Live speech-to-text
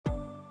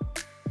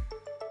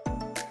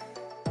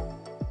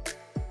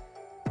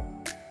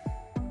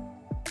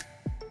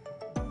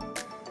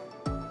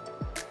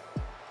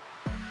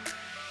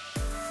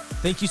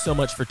Thank you so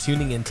much for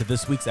tuning in to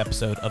this week's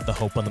episode of the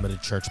Hope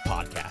Unlimited Church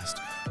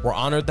podcast. We're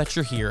honored that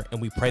you're here,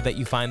 and we pray that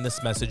you find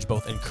this message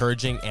both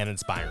encouraging and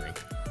inspiring.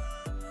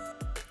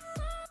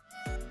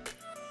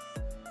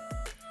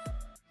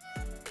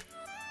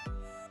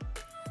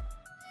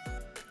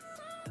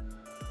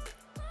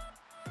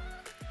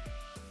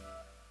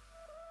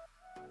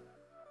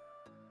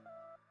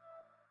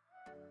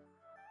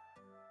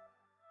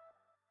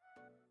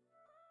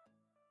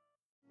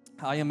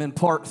 I am in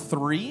part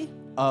 3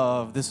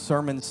 of this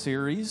sermon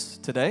series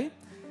today,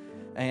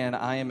 and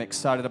I am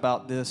excited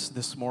about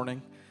this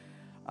morning.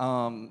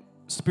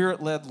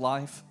 Spirit-led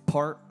life,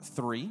 part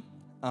 3.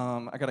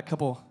 I got a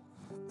couple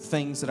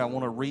things that I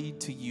want to read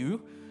to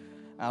you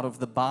out of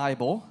the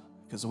Bible,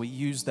 because we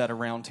use that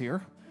around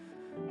here.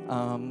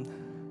 I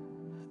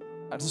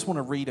just want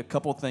to read a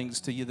couple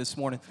things to you this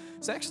morning.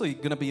 It's actually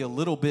going to be a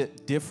little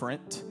bit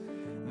different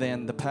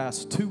than the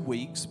past 2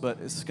 weeks, but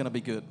it's going to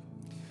be good.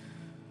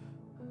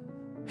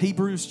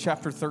 Hebrews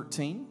chapter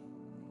 13.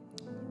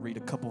 Read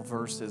a couple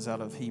verses out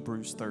of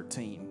Hebrews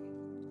 13.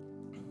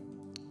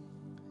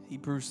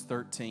 Hebrews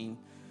 13.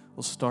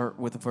 We'll start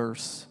with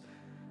verse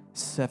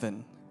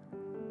 7.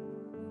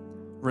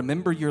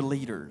 Remember your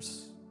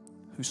leaders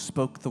who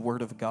spoke the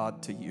word of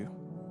God to you.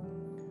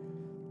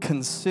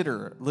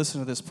 Consider, listen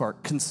to this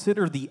part,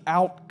 consider the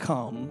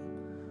outcome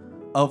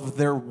of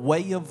their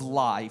way of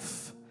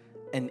life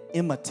and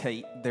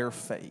imitate their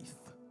faith.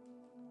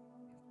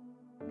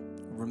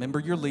 Remember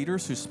your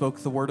leaders who spoke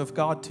the word of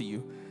God to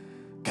you.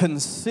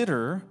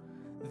 Consider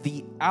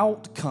the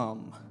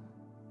outcome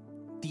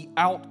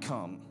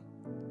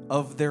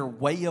of their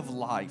way of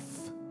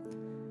life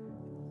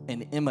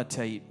and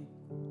imitate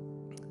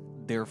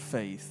their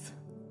faith.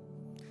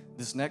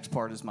 This next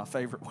part is my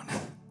favorite one.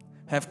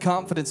 Have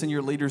confidence in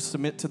your leaders,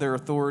 submit to their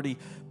authority,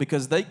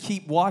 because they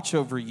keep watch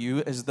over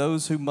you as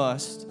those who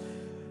must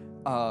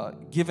be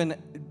given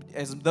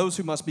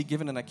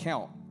an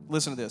account.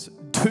 Listen to this.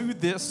 Do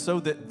this so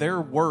that their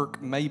work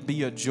may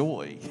be a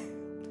joy.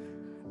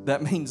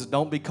 That means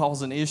don't be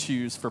causing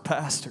issues for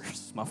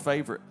pastors. My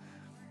favorite.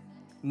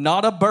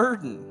 Not a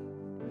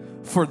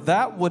burden. For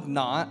that would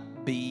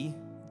be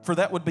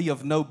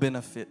of no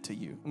benefit to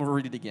you. I'm going to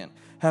read it again.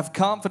 Have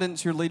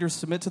confidence your leaders,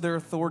 submit to their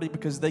authority,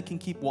 because they can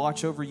keep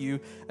watch over you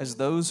as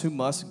those who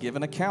must give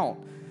an account.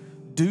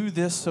 Do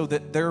this so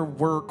that their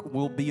work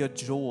will be a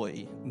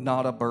joy,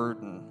 not a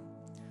burden.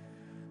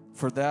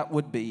 For that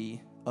would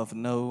be of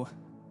no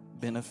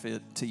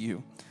benefit to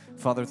you.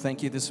 Father,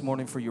 thank you this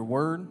morning for your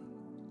word.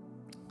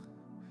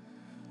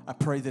 I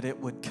pray that it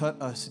would cut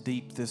us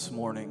deep this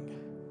morning,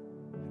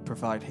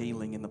 provide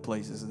healing in the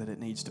places that it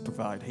needs to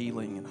provide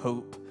healing, and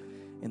hope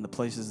in the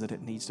places that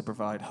it needs to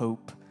provide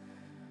hope,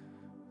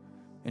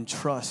 and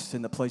trust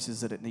in the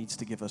places that it needs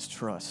to give us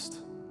trust.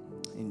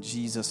 In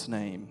Jesus'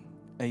 name,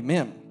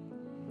 amen.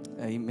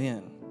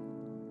 Amen.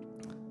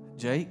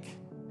 Jake?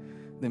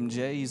 Them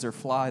J's are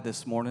fly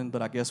this morning,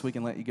 but I guess we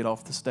can let you get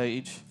off the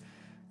stage.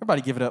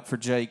 Everybody give it up for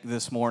Jake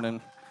this morning.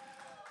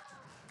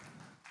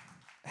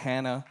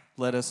 Hannah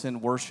led us in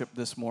worship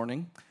this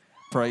morning.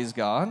 Praise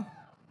God.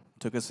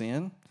 Took us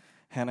in.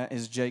 Hannah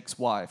is Jake's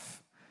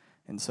wife.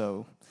 And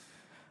so,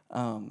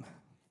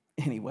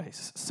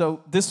 anyways.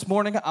 So this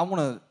morning I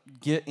want to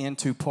get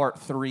into part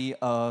 3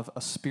 of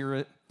a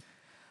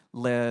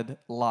spirit-led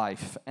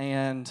life.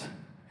 And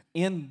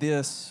in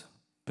this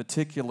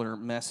particular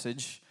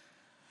message,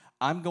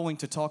 I'm going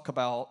to talk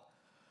about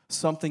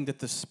something that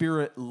the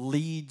Spirit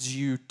leads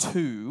you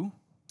to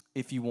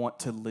if you want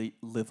to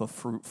live a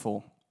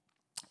fruitful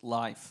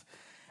life.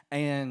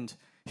 And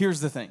here's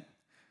the thing.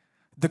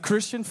 The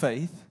Christian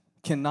faith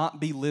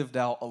cannot be lived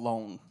out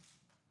alone,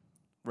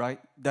 right?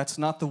 That's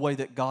not the way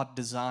that God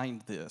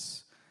designed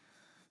this.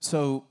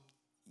 So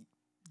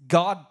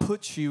God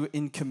puts you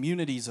in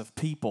communities of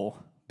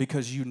people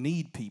because you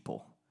need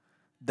people.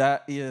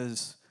 That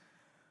is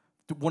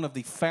one of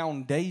the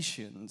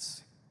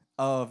foundations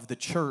of the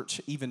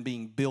church even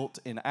being built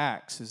in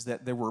Acts, is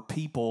that there were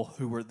people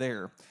who were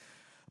there.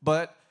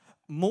 But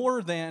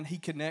more than he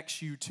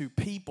connects you to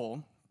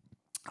people,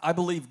 I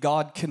believe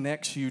God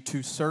connects you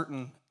to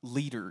certain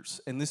leaders.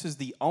 And this is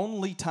the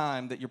only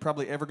time that you're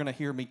probably ever going to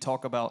hear me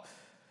talk about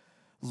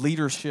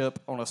leadership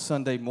on a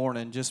Sunday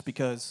morning, just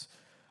because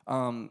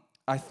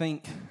I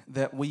think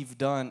that we've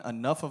done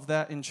enough of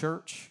that in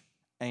church.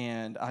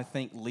 And I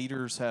think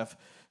leaders have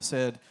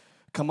said,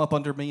 come up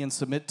under me and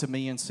submit to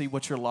me and see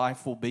what your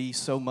life will be,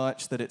 so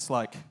much that it's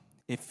like,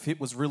 if it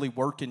was really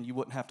working, you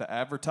wouldn't have to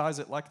advertise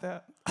it like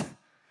that,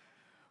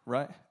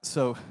 right?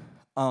 So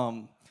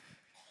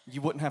you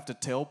wouldn't have to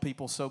tell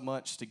people so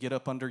much to get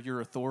up under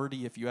your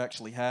authority if you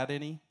actually had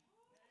any.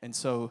 And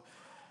so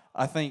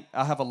I think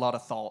I have a lot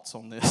of thoughts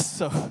on this,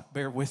 so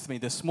bear with me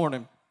this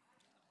morning.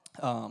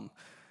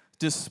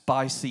 Just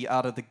spicy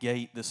out of the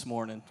gate this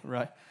morning,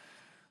 right?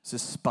 It's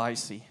just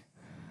spicy.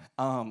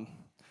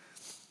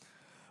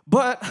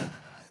 But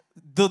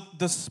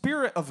the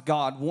Spirit of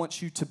God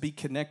wants you to be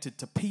connected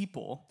to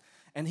people,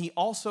 and He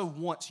also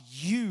wants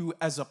you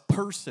as a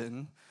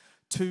person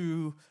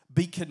to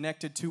be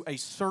connected to a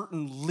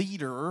certain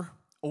leader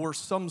or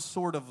some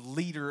sort of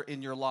leader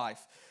in your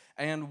life.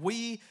 And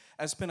we,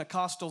 as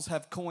Pentecostals,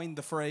 have coined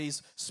the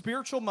phrase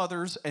spiritual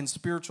mothers and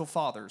spiritual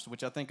fathers,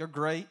 which I think are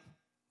great.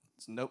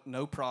 It's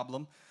no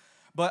problem.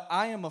 But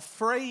I am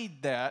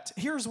afraid that,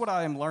 here's what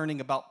I am learning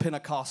about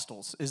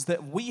Pentecostals, is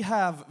that we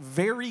have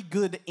very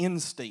good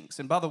instincts.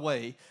 And by the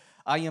way,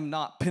 I am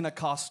not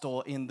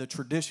Pentecostal in the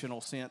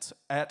traditional sense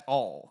at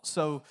all.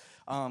 So,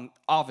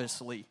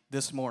 obviously,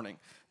 this morning,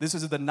 this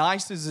is the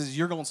nicest as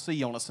you're going to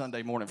see on a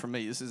Sunday morning for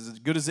me. This is as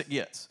good as it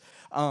gets.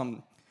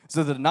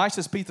 So the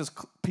nicest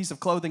piece of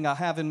clothing I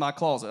have in my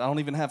closet. I don't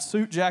even have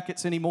suit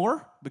jackets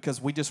anymore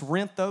because we just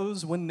rent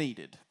those when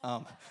needed.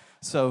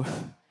 So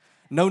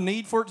no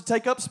need for it to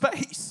take up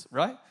space,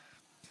 right?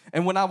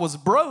 And when I was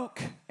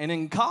broke and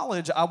in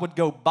college, I would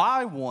go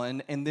buy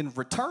one and then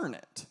return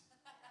it,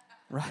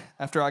 right?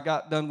 After I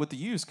got done with the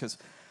use, because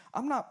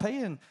I'm not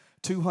paying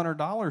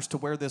 $200 to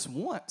wear this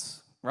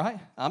once, right?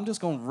 I'm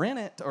just going to rent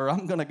it, or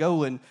I'm going to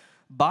go and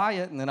buy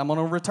it, and then I'm going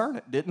to return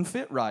it. Didn't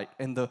fit right.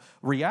 And the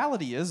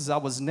reality is I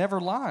was never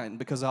lying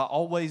because I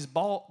always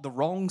bought the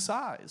wrong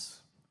size,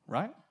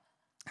 right?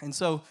 And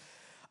so,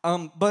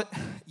 but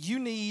you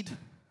need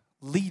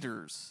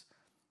leaders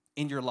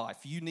in your life.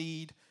 You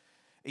need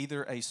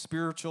either a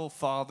spiritual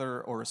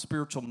father or a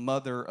spiritual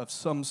mother of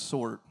some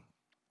sort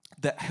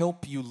that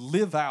help you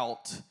live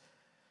out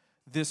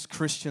this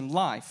Christian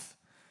life.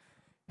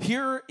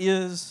 Here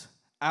is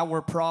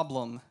our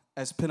problem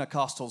as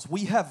Pentecostals.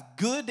 We have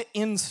good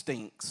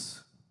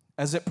instincts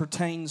as it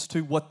pertains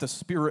to what the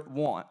Spirit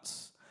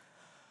wants,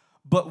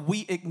 but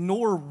we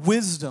ignore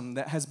wisdom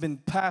that has been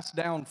passed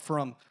down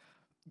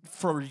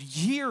for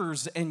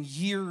years and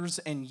years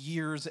and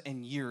years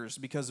and years,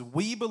 because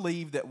we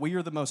believe that we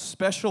are the most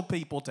special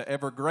people to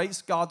ever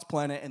grace God's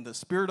planet, and the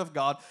Spirit of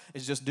God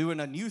is just doing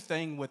a new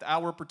thing with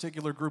our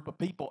particular group of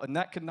people, and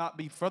that could not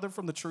be further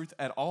from the truth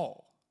at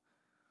all,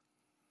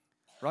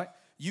 right?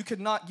 You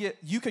could not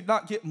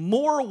get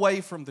more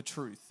away from the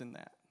truth than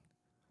that.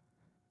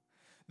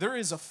 There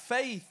is a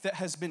faith that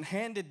has been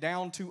handed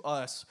down to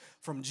us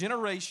from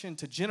generation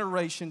to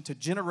generation to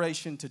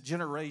generation to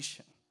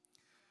generation.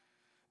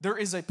 There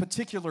is a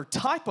particular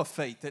type of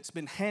faith that's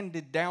been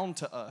handed down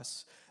to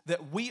us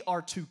that we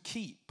are to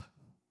keep,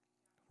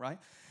 right?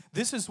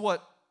 This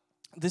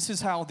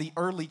is how the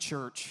early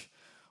church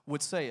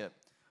would say it.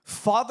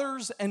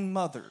 Fathers and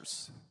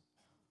mothers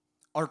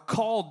are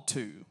called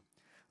to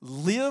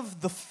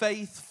live the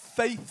faith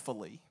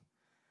faithfully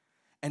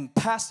and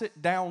pass it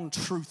down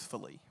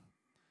truthfully.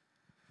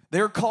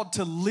 They're called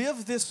to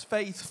live this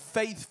faith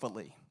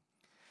faithfully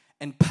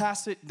and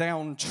pass it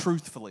down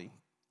truthfully.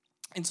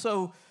 And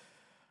so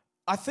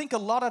I think a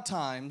lot of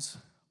times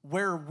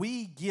where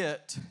we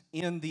get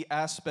in the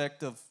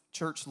aspect of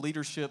church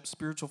leadership,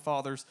 spiritual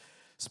fathers,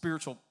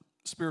 spiritual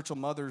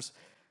mothers,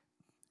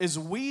 is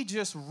we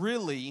just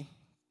really,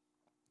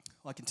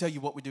 I can tell you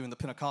what we do in the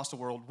Pentecostal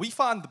world. We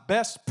find the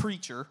best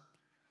preacher,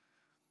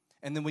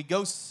 and then we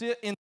go sit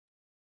in.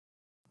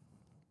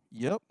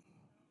 Yep.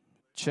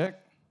 Check.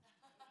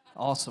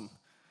 Awesome.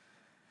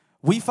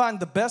 We find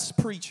the best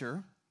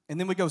preacher, and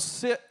then we go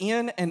sit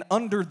in and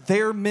under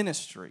their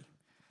ministry.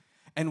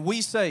 And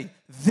we say,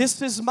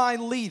 this is my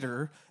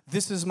leader,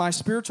 this is my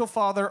spiritual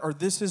father, or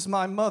this is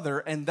my mother.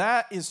 And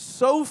that is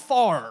so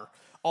far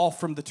off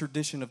from the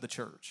tradition of the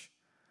church.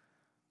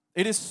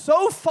 It is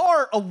so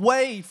far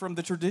away from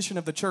the tradition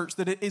of the church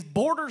that it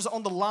borders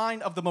on the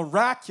line of the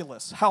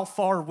miraculous how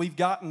far we've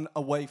gotten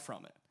away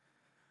from it.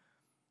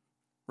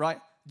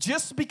 Right?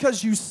 Just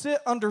because you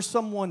sit under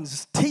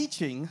someone's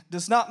teaching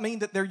does not mean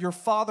that they're your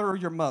father or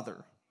your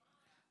mother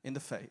in the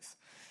faith.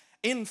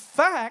 In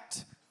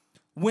fact,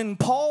 when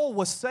Paul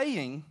was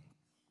saying,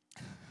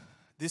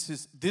 this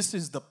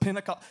is the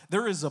Pentecost,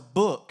 there is a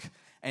book,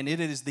 and it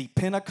is the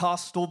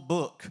Pentecostal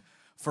book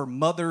for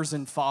mothers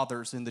and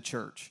fathers in the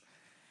church.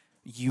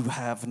 You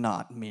have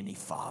not many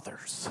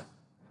fathers.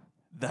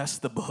 That's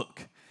the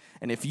book.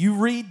 And if you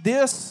read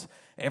this,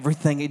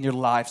 everything in your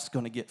life's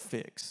going to get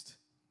fixed.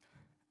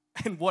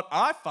 And what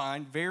I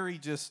find very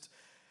just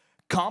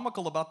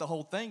comical about the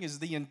whole thing is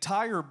the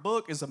entire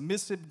book is a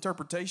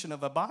misinterpretation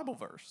of a Bible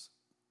verse.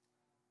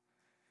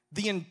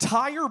 The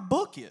entire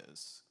book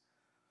is.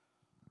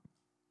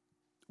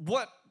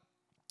 What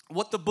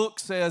the book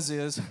says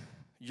is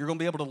you're going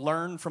to be able to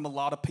learn from a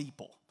lot of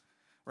people,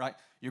 right?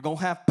 You're going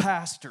to have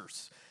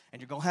pastors,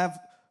 and you're going to have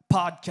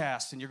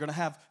podcasts, and you're going to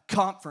have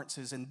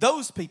conferences, and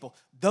those people,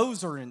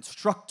 those are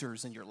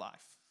instructors in your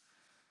life.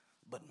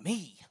 But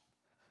me,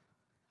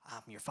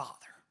 I'm your father,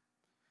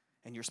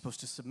 and you're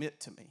supposed to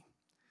submit to me.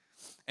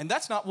 And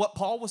that's not what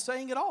Paul was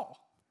saying at all.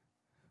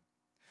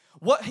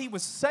 What he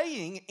was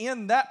saying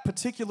in that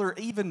particular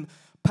even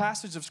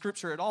passage of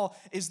Scripture at all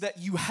is that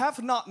you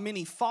have not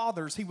many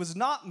fathers. He was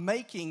not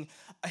making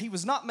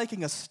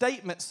a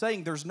statement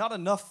saying there's not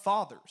enough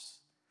fathers.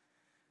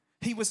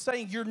 He was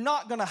saying you're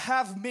not going to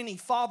have many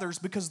fathers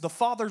because the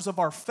fathers of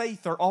our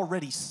faith are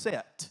already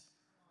set.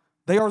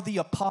 They are the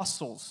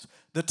apostles,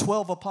 the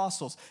 12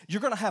 apostles.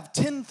 You're going to have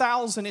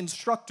 10,000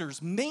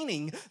 instructors,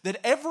 meaning that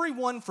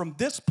everyone from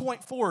this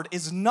point forward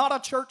is not a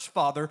church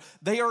father.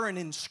 They are an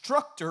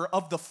instructor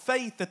of the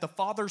faith that the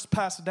fathers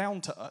passed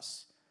down to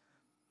us.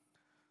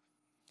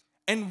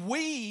 And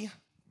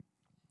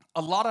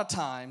a lot of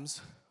times,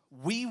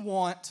 we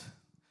want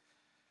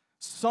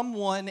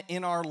someone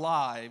in our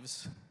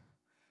lives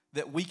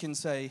that we can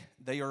say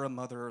they are a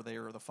mother or they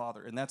are the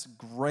father. And that's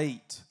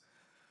great.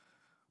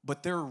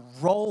 But their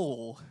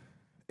role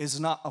is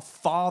not a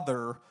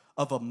father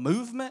of a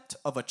movement,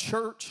 of a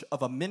church,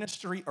 of a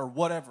ministry, or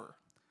whatever.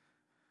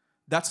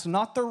 That's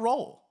not their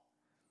role.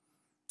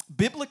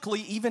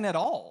 Biblically, even at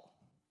all.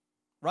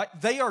 Right?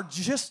 They are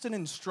just an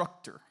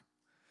instructor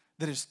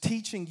that is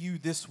teaching you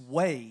this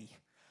way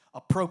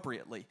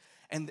appropriately.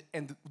 And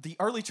the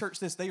early church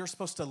says they are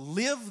supposed to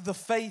live the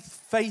faith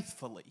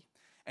faithfully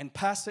and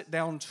pass it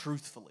down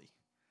truthfully.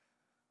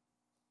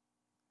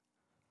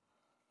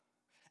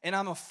 And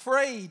I'm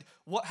afraid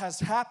what has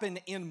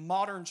happened in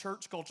modern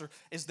church culture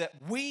is that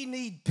we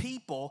need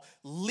people,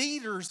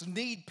 leaders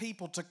need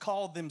people to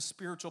call them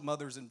spiritual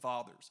mothers and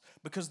fathers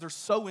because they're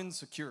so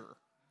insecure.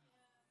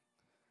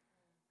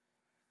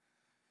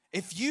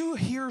 If you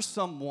hear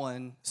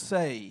someone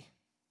say,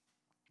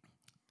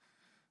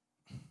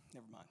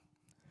 never mind,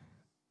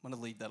 I'm going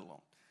to leave that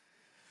alone.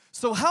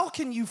 So how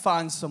can you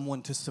find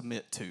someone to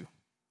submit to?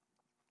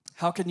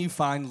 How can you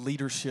find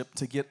leadership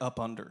to get up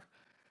under?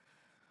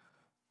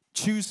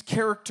 Choose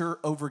character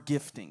over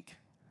gifting.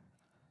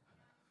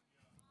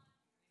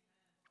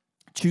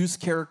 Choose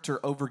character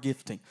over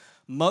gifting.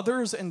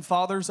 Mothers and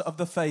fathers of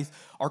the faith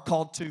are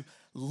called to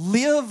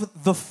live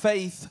the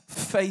faith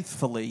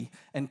faithfully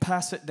and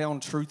pass it down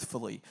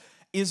truthfully.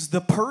 Is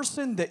the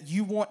person that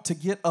you want to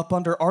get up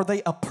under, are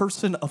they a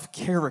person of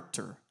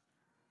character?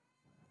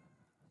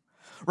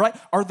 Right?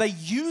 Are they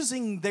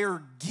using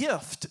their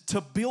gift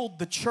to build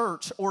the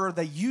church, or are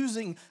they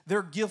using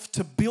their gift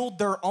to build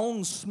their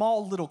own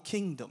small little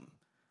kingdom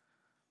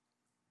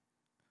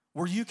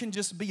where you can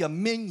just be a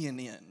minion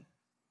in?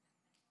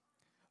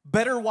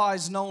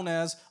 Betterwise known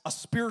as a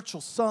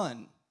spiritual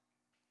son,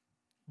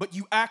 but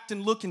you act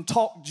and look and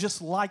talk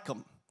just like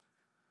them.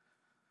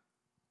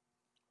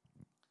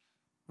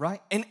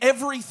 Right? And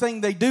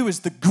everything they do is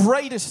the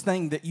greatest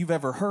thing that you've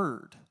ever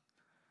heard.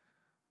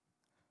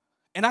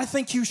 And I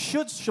think you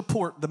should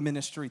support the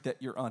ministry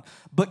that you're on.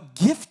 But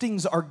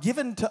giftings are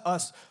given to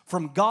us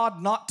from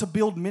God not to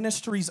build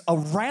ministries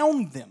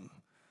around them.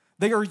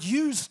 They are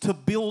used to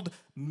build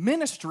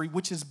ministry,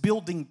 which is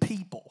building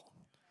people.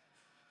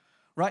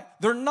 Right?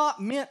 They're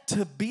not meant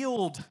to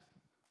build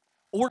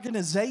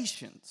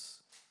organizations.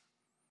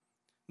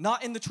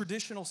 Not in the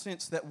traditional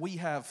sense that we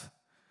have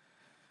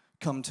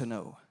come to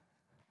know.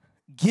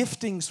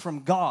 Giftings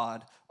from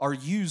God are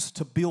used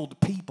to build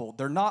people.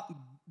 They're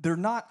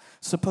not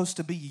supposed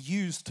to be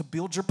used to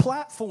build your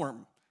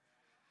platform.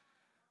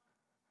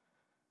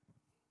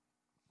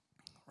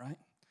 Right?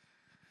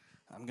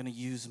 I'm going to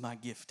use my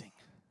gifting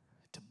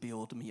to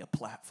build me a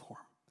platform.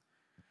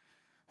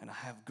 And I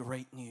have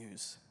great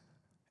news.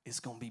 It's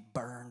going to be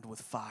burned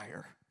with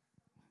fire.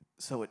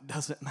 So it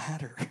doesn't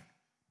matter.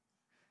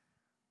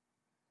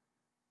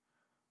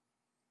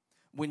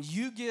 When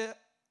you get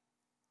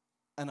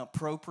an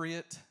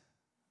appropriate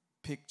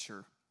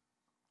picture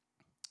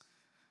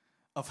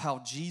of how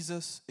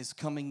Jesus is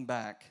coming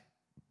back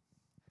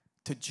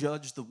to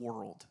judge the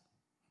world,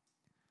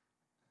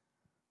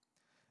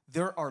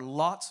 there are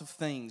lots of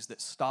things that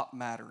stop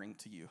mattering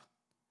to you.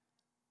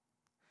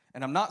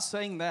 And I'm not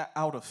saying that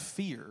out of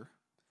fear.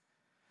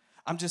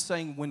 I'm just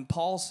saying when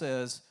Paul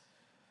says,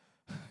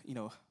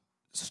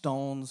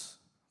 stones,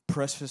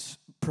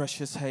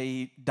 precious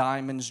hay,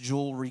 diamonds,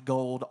 jewelry,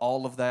 gold,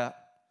 all of that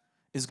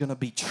is going to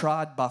be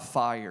tried by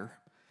fire.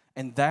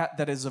 And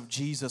that is of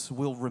Jesus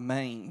will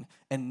remain,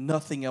 and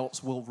nothing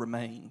else will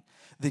remain.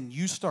 Then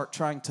you start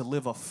trying to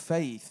live a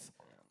faith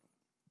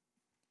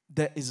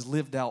that is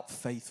lived out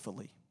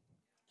faithfully.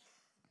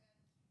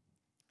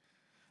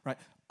 Right?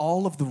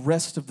 All of the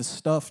rest of the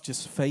stuff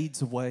just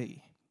fades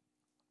away.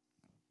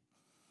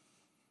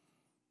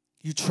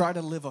 You try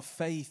to live a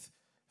faith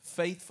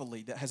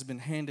faithfully that has been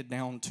handed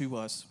down to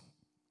us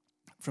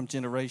from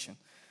generation.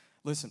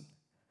 Listen.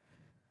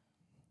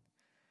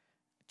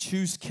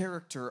 Choose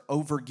character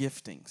over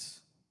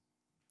giftings.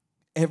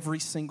 Every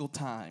single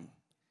time.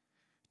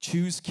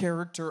 Choose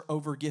character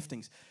over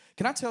giftings.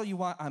 Can I tell you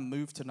why I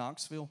moved to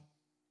Knoxville?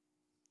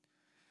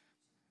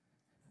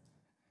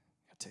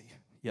 I'll tell you.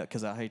 Yeah,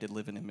 because I hated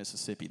living in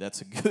Mississippi.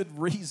 That's a good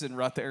reason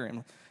right there.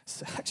 And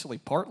it's actually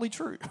partly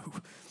true.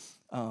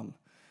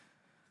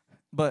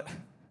 But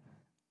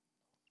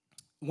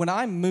when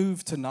I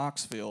moved to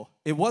Knoxville,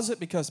 it wasn't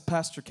because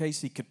Pastor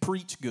Casey could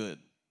preach good.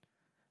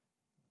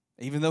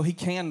 Even though he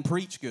can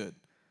preach good.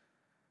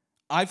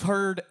 I've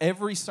heard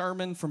every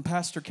sermon from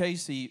Pastor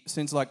Casey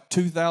since like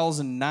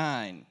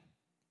 2009.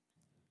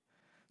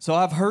 So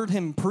I've heard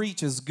him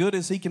preach as good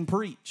as he can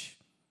preach.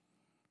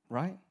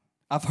 Right?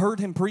 I've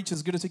heard him preach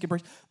as good as he can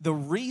preach. The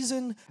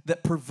reason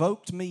that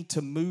provoked me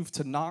to move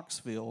to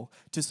Knoxville,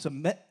 to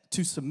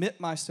to submit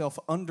myself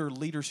under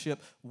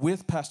leadership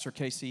with Pastor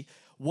Casey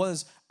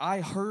was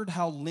I heard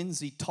how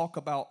Lindsay talk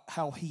about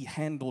how he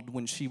handled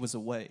when she was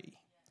away.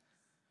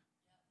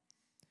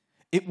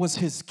 It was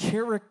his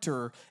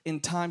character in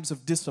times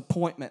of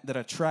disappointment that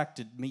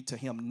attracted me to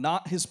him,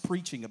 not his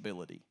preaching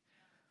ability.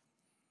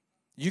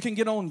 You can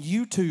get on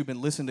YouTube and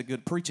listen to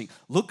good preaching.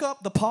 Look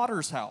up The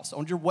Potter's House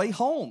on your way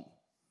home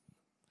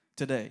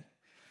today.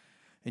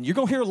 And you're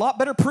going to hear a lot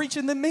better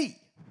preaching than me,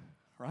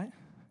 right?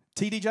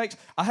 T.D. Jakes,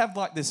 I have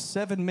like this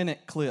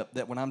 7-minute clip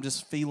that when I'm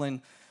just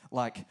feeling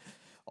like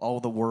all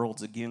the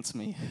world's against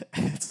me,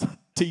 it's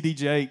T.D.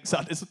 Jakes.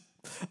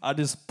 I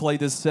just play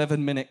this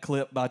 7-minute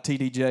clip by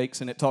T.D.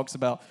 Jakes, and it talks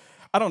about,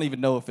 I don't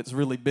even know if it's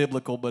really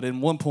biblical, but in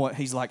one point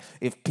he's like,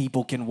 if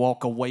people can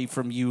walk away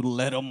from you,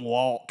 let them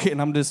walk.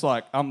 And I'm just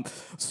like, I'm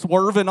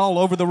swerving all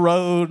over the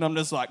road, and I'm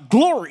just like,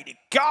 glory to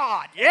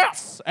God,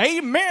 yes,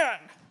 amen,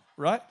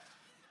 right?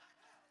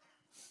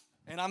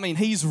 And I mean,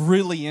 he's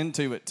really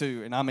into it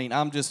too. And I mean,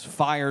 I'm just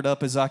fired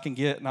up as I can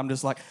get, and I'm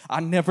just like, I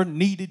never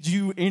needed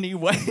you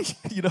anyway,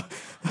 you know.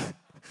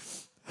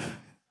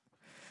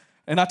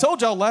 And I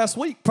told y'all last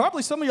week,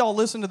 probably some of y'all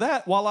listened to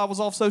that while I was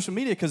off social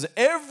media because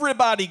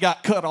everybody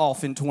got cut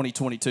off in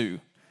 2022.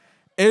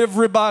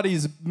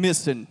 Everybody's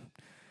missing.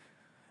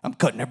 I'm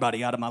cutting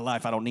everybody out of my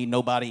life. I don't need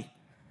nobody.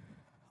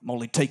 I'm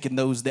only taking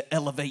those that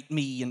elevate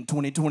me in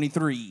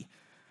 2023,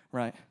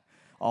 right?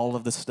 All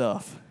of the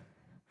stuff.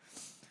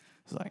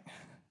 It's like,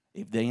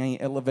 if they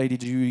ain't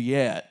elevated you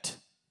yet,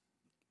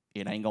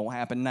 it ain't going to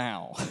happen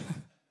now.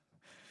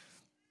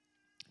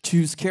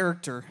 Choose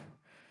character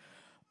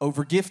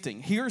over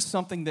gifting. Here's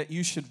something that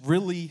you should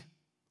really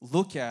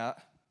look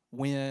at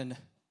when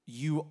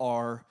you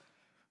are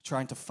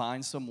trying to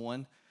find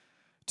someone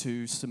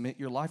to submit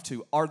your life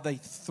to. Are they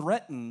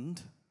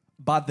threatened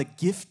by the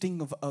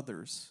gifting of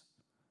others?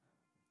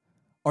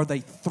 Are they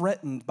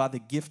threatened by the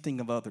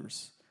gifting of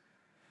others?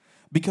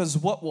 Because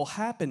what will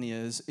happen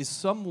is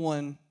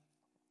someone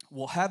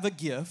will have a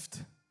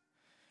gift,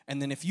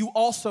 and then if you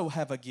also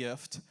have a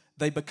gift,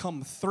 they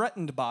become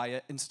threatened by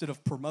it instead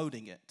of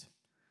promoting it.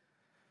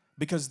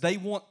 Because they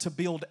want to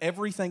build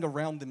everything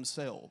around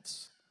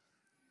themselves,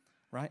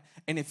 right?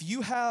 And if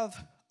you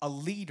have a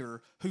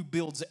leader who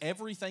builds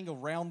everything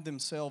around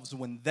themselves,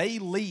 when they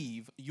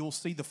leave, you'll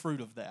see the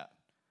fruit of that.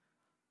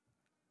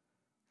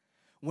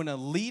 When a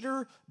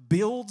leader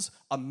builds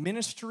a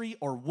ministry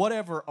or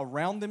whatever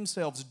around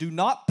themselves, do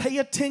not pay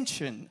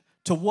attention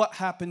to what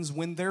happens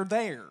when they're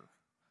there.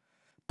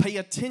 Pay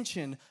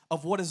attention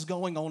of what is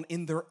going on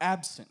in their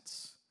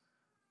absence.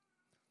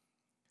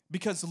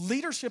 Because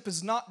leadership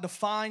is not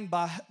defined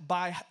by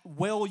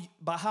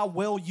how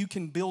well you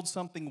can build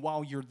something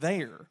while you're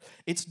there.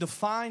 It's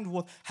defined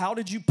with how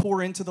did you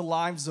pour into the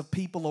lives of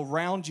people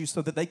around you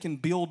so that they can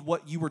build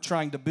what you were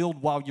trying to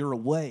build while you're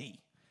away.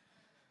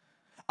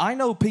 I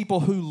know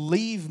people who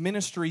leave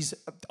ministries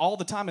all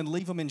the time and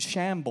leave them in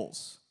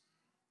shambles.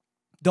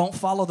 Don't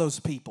follow those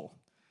people.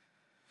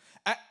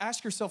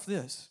 Ask yourself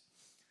this.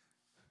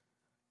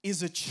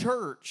 Is a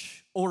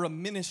church or a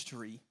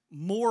ministry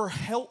more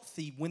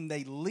healthy when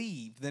they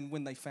leave than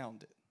when they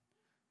found it?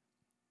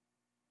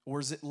 Or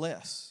is it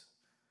less?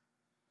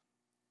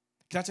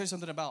 Can I tell you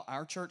something about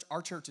our church?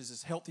 Our church is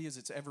as healthy as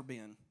it's ever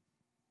been.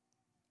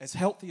 As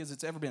healthy as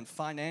it's ever been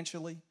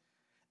financially,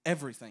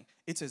 everything.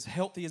 It's as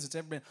healthy as it's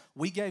ever been.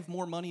 We gave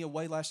more money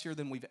away last year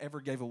than we've ever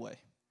gave away.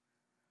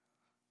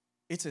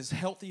 It's as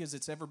healthy as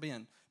it's ever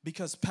been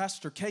because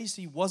Pastor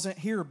Casey wasn't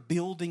here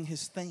building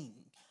his thing.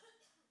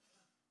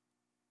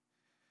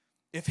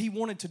 If he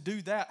wanted to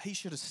do that, he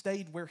should have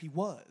stayed where he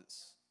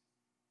was.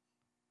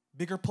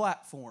 Bigger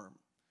platform,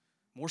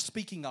 more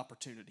speaking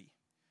opportunity.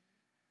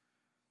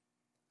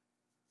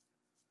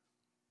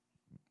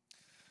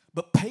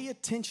 But pay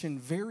attention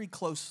very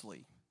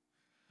closely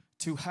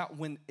to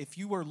if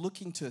you are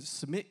looking to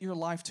submit your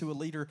life to a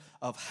leader,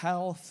 of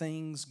how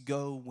things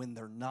go when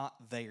they're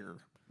not there.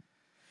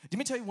 Let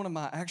me tell you one of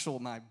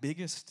my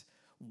biggest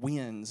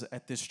wins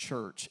at this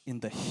church in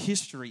the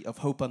history of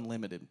Hope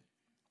Unlimited.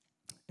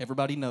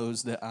 Everybody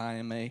knows that I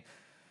am a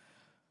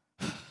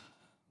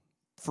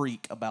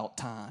freak about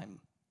time.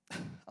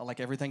 I like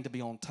everything to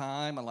be on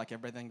time. I like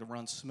everything to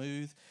run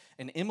smooth.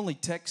 And Emily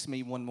texted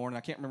me one morning.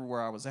 I can't remember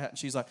where I was at. And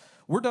she's like,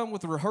 we're done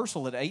with the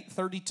rehearsal at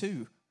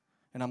 8:32.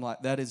 And I'm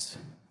like, that is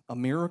a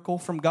miracle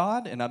from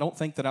God. And I don't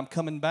think that I'm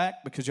coming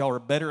back because y'all are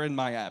better in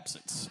my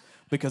absence.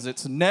 Because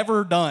it's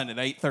never done at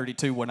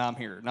 8:32 when I'm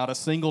here. Not a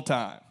single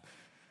time.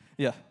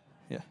 Yeah.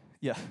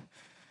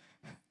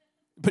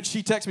 But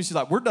she texted me. She's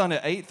like, we're done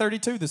at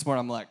 8:32 this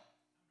morning. I'm like,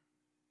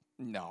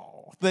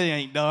 no, they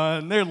ain't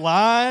done. They're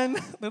lying.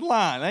 They're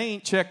lying. They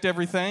ain't checked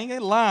everything.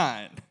 They're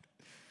lying.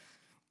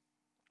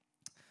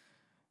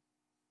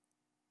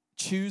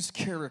 Choose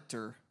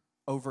character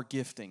over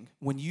gifting.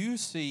 When you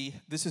see,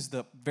 this is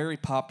the very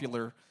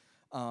popular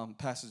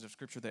passage of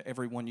Scripture that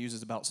everyone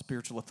uses about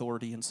spiritual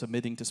authority and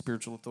submitting to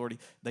spiritual authority.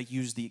 They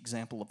use the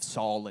example of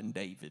Saul and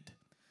David.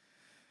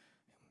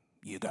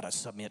 You got to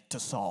submit to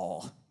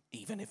Saul.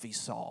 Even if he's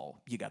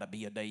Saul, you got to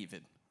be a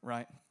David,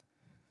 right?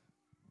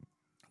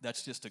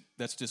 That's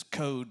just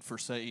code for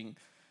saying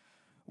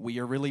we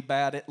are really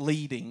bad at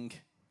leading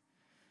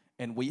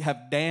and we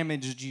have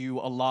damaged you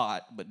a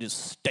lot, but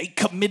just stay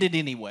committed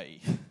anyway,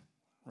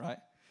 right?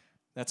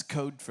 That's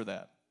code for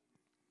that.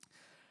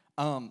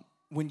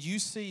 When you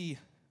see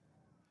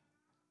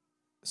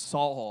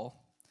Saul,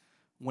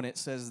 when it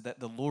says that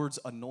the Lord's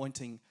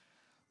anointing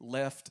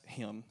left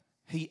him,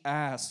 he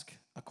asked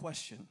a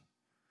question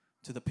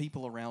to the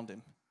people around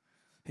him.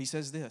 He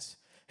says this.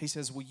 He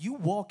says, will you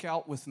walk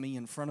out with me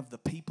in front of the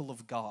people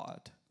of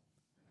God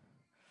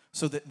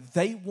so that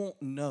they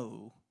won't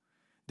know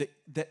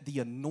that the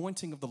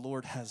anointing of the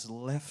Lord has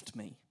left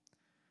me?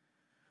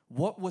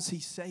 What was he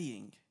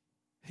saying?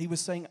 He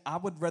was saying, I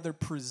would rather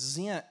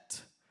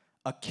present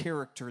a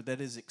character that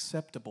is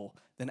acceptable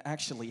than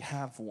actually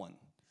have one.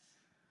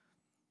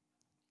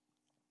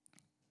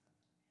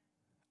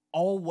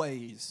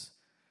 Always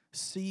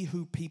see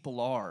who people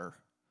are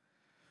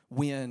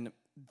when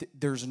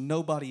there's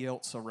nobody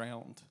else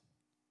around.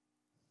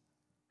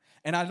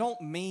 And I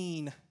don't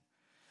mean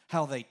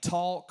how they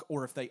talk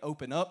or if they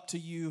open up to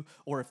you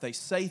or if they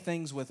say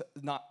things with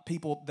not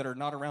people that are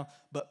not around,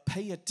 but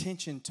pay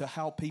attention to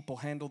how people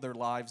handle their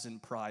lives in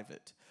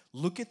private.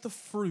 Look at the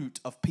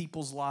fruit of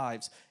people's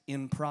lives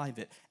in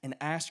private and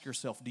ask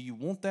yourself, do you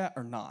want that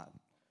or not?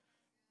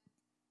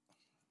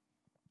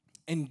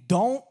 And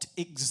don't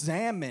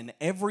examine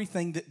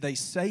everything that they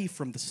say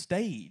from the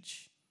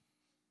stage.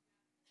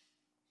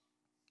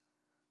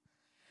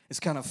 It's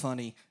kind of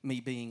funny,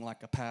 me being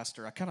like a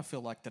pastor. I kind of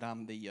feel like that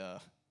I'm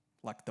the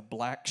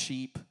black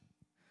sheep,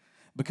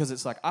 because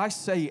it's like I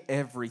say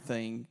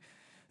everything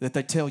that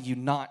they tell you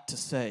not to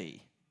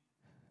say.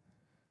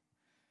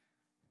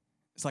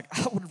 It's like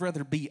I would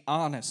rather be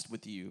honest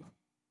with you.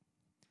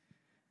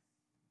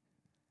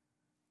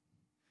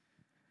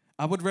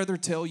 I would rather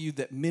tell you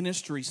that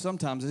ministry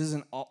sometimes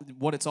isn't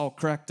what it's all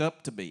cracked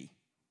up to be.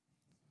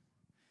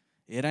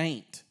 It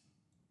ain't.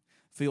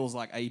 Feels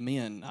like,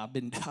 amen. I've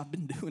been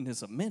doing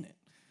this a minute.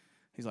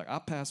 He's like, I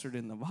pastored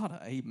in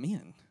Nevada.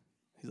 Amen.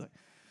 He's like,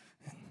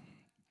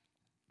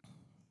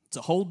 it's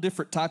a whole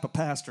different type of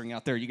pastoring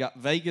out there. You got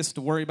Vegas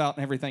to worry about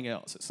and everything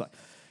else. It's like,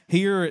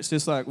 here it's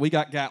just like, we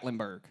got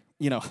Gatlinburg,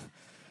 you know.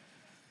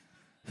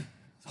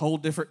 Whole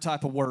different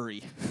type of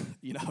worry,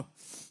 you know.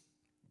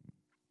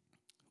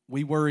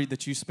 We worried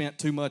that you spent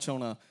too much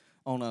on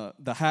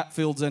the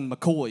Hatfields and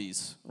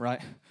McCoys,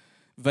 right?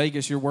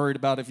 Vegas, you're worried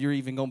about if you're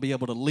even going to be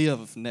able to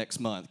live next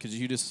month because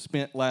you just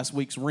spent last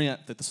week's rent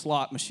at the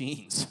slot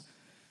machines.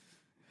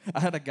 I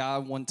had a guy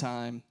one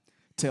time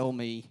tell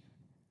me,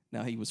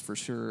 now he was for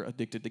sure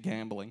addicted to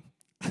gambling.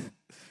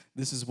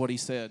 This is what he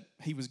said.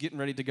 He was getting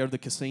ready to go to the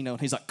casino,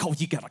 and he's like, "Oh,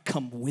 you got to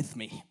come with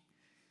me."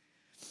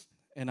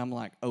 And I'm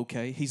like,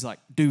 okay. He's like,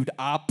 dude,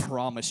 I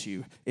promise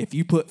you, if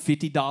you put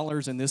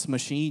 $50 in this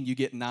machine, you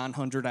get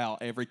 900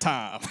 out every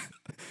time.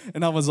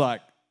 And I was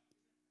like,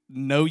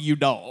 no, you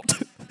don't.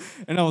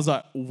 And I was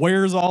like,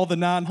 where's all the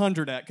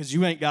 900 at? Because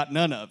you ain't got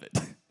none of it.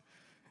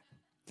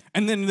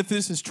 And then if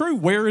this is true,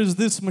 where is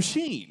this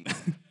machine?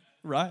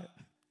 Right?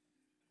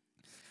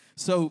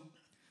 So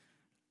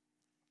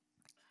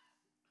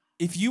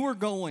if you are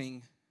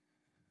going,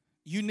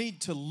 you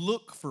need to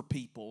look for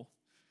people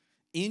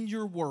in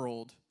your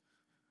world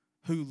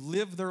who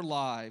live their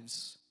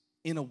lives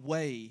in a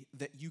way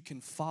that you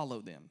can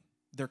follow them,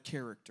 their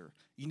character.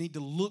 You need to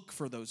look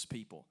for those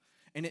people.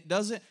 And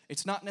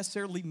it's not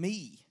necessarily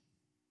me,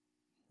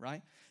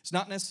 right? It's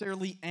not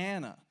necessarily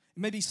Anna. It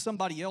may be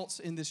somebody else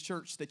in this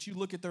church that you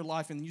look at their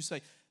life and you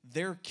say,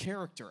 their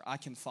character, I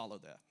can follow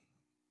that.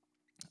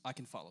 I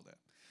can follow that.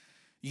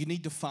 You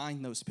need to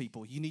find those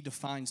people. You need to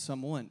find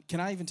someone.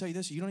 Can I even tell you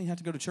this? You don't even have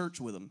to go to church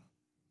with them.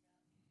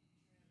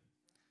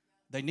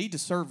 They need to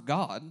serve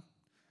God.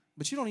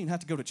 But you don't even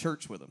have to go to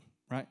church with them,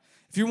 right?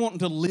 If you're wanting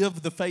to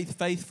live the faith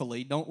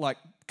faithfully, don't like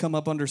come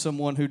up under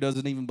someone who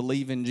doesn't even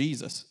believe in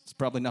Jesus. It's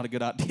probably not a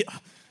good idea.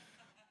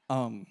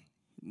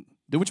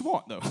 Do what you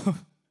want, though.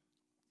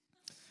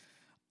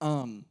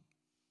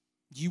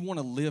 You want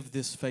to live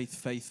this faith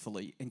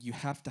faithfully, and you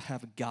have to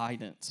have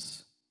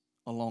guidance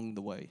along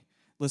the way.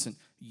 Listen,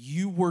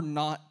 you were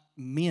not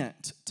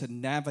meant to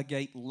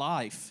navigate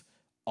life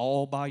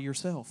all by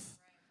yourself.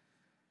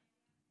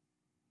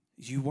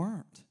 You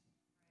weren't.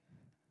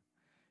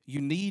 You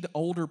need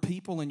older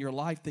people in your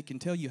life that can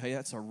tell you, hey,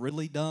 that's a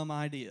really dumb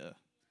idea.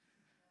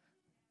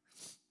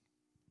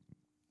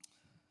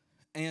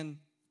 And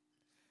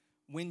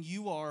when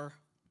you are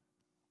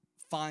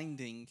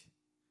finding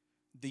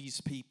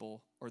these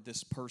people or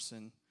this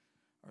person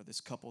or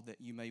this couple that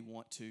you may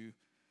want to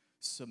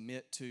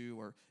submit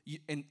to,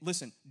 and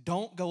listen,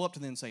 don't go up to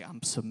them and say,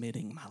 I'm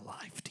submitting my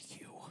life to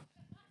you.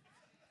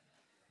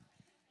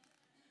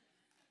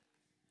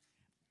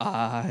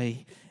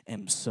 I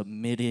am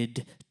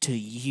submitted to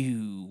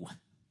you.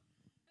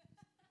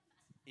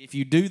 If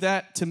you do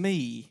that to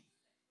me,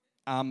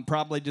 I'm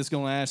probably just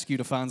going to ask you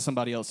to find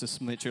somebody else to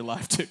submit your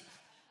life to.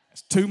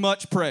 It's too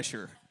much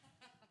pressure.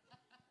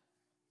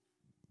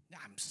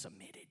 I'm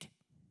submitted.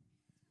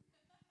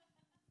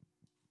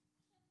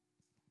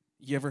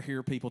 You ever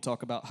hear people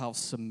talk about how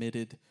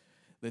submitted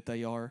that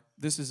they are,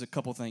 this is a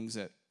couple things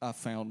that I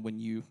found when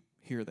you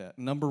hear that.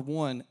 Number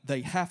one,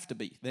 they have to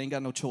be. They ain't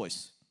got no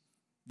choice.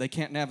 They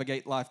can't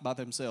navigate life by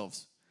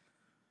themselves.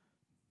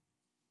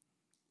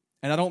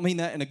 And I don't mean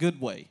that in a good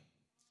way.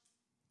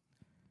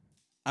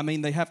 I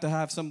mean they have to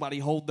have somebody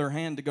hold their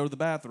hand to go to the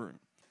bathroom,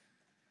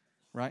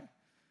 right?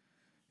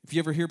 If you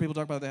ever hear people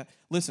talk about that,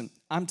 listen,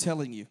 I'm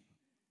telling you,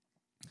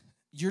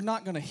 you're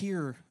not going to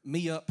hear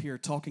me up here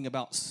talking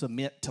about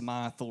submit to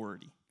my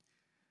authority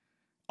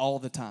all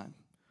the time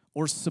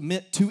or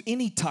submit to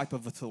any type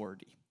of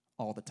authority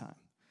all the time,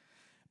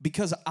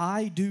 because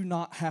I do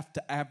not have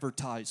to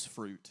advertise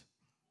fruit.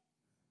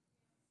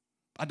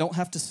 I don't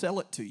have to sell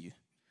it to you.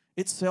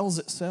 It sells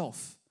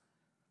itself.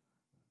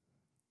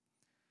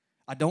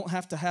 I don't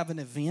have to have an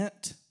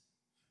event.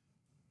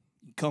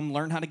 You come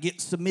learn how to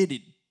get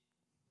submitted.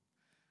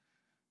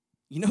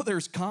 You know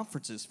there's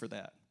conferences for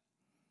that.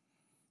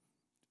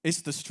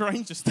 It's the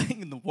strangest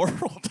thing in the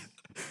world.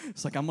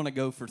 It's like, I'm going to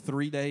go for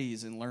 3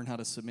 days and learn how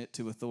to submit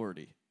to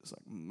authority. It's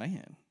like,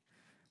 man,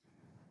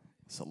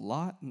 it's a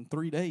lot in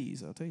 3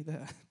 days, I'll tell you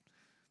that.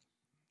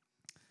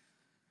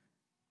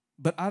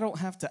 But I don't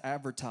have to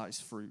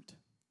advertise fruit.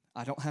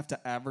 I don't have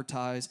to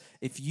advertise.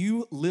 If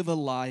you live a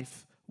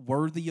life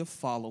worthy of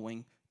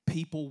following,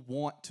 people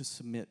want to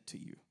submit to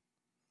you.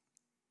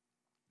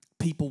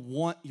 People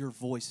want your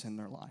voice in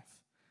their life.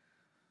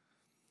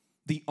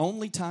 The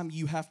only time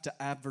you have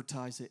to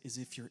advertise it is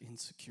if you're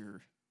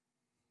insecure.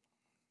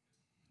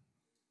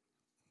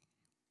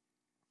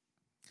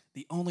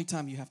 The only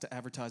time you have to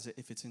advertise it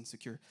if it's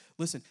insecure.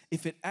 Listen,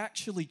 if it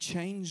actually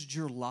changed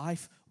your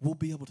life, we'll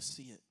be able to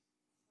see it.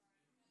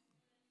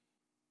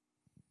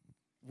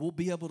 We'll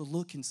be able to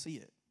look and see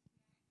it.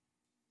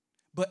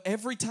 But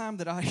every time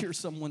that I hear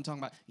someone talking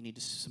about, you need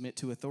to submit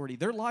to authority,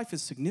 their life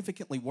is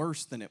significantly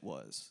worse than it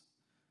was.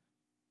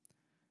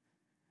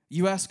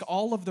 You ask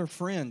all of their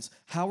friends,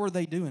 how are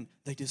they doing?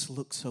 They just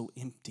look so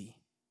empty.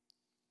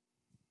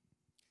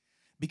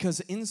 Because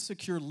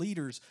insecure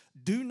leaders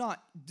do not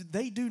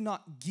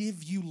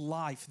give you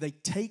life. They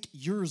take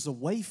yours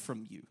away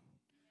from you.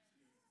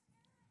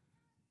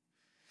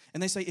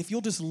 And they say, if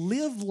you'll just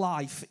live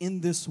life in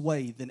this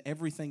way, then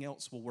everything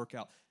else will work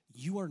out.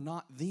 You are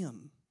not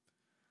them.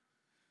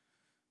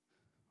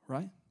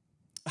 Right?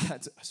 I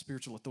had a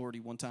spiritual authority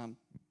one time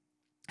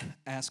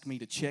ask me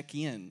to check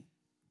in.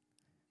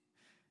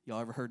 Y'all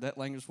ever heard that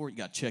language before? You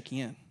got to check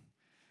in.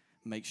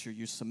 Make sure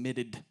you're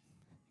submitted.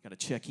 You got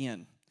to check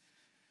in.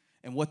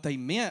 And what they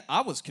meant,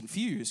 I was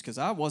confused because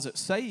I wasn't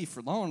saved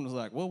for long. I was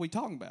like, what are we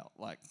talking about?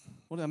 Like,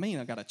 what do I mean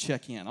I got to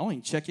check in? I don't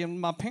even check in with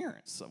my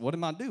parents. What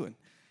am I doing?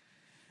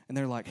 And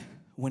they're like,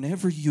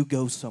 whenever you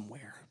go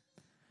somewhere,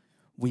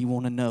 we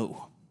want to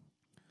know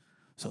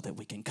so that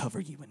we can cover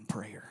you in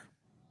prayer.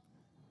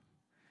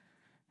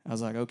 I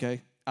was like,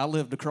 okay. I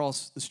lived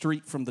across the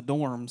street from the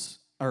dorms,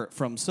 or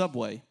from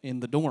Subway in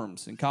the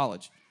dorms in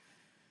college.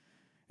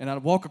 And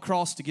I'd walk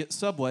across to get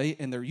Subway,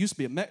 and there used to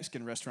be a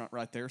Mexican restaurant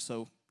right there,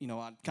 so,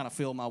 I'd kind of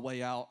feel my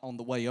way out on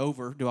the way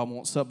over. Do I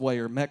want Subway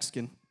or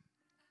Mexican?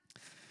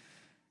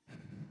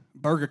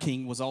 Burger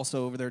King was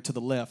also over there to the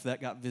left. That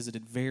got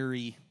visited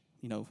very,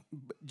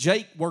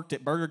 Jake worked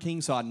at Burger King,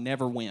 so I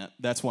never went.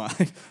 That's why.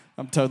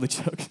 I'm totally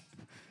joking.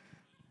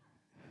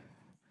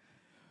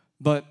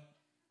 But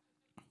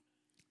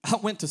I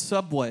went to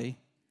Subway,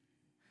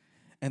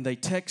 and they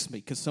text me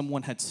because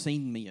someone had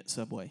seen me at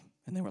Subway.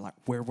 And they were like,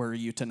 where were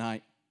you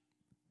tonight?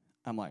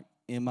 I'm like,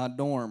 in my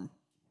dorm.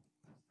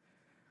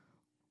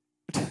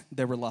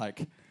 They were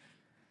like,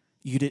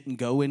 you didn't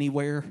go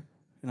anywhere?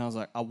 And I was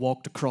like, I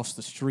walked across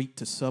the street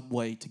to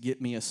Subway to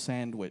get me a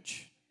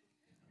sandwich,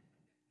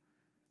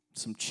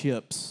 some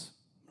chips,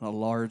 and a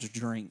large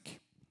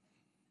drink.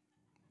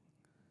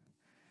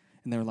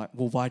 And they were like,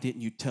 well, why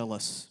didn't you tell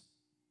us?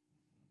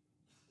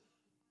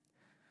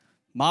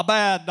 My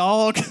bad,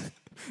 dog.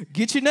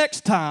 Get you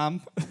next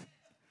time.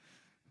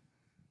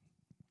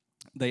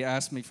 They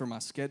asked me for my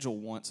schedule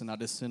once, and I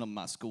just sent them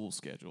my school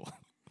schedule.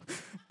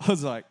 I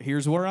was like,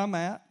 here's where I'm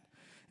at.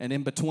 And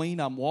in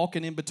between, I'm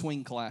walking in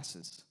between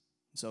classes.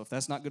 So if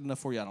that's not good enough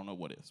for you, I don't know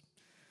what is.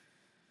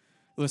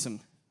 Listen,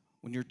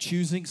 when you're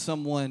choosing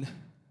someone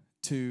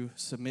to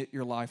submit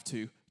your life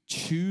to,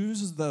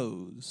 choose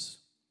those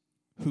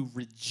who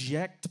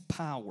reject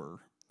power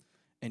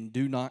and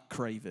do not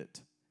crave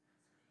it.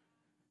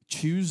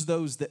 Choose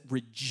those that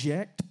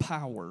reject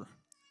power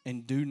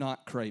and do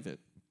not crave it.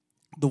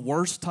 The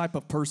worst type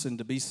of person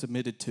to be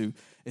submitted to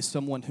is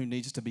someone who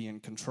needs to be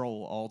in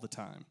control all the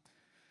time.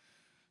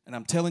 And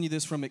I'm telling you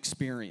this from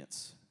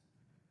experience.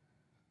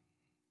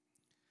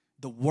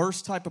 The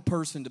worst type of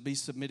person to be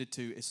submitted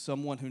to is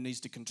someone who needs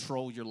to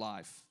control your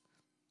life.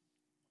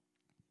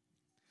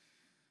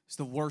 It's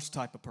the worst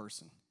type of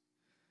person.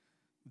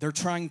 They're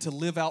trying to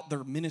live out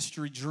their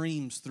ministry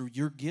dreams through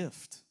your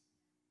gift.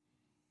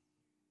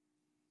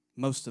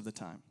 Most of the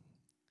time.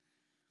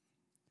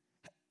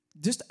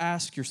 Just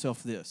ask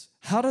yourself this.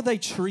 How do they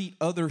treat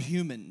other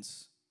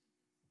humans?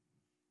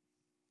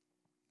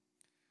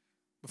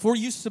 Before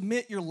you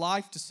submit your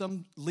life to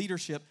some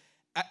leadership,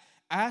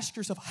 ask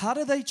yourself, how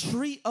do they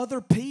treat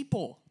other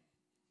people?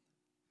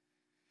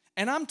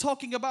 And I'm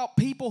talking about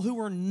people who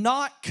are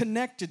not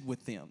connected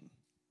with them.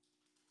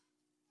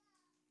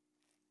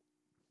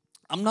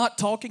 I'm not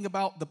talking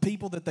about the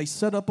people that they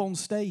set up on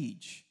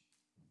stage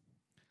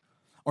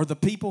or the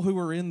people who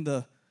are in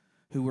the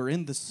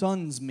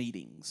sons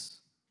meetings,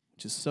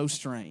 which is so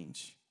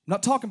strange. I'm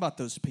not talking about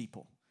those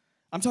people.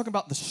 I'm talking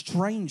about the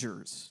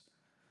strangers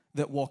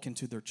that walk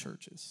into their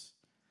churches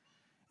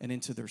and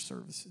into their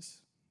services,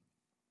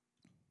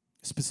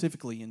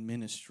 specifically in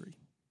ministry,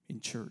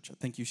 in church. I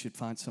think you should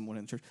find someone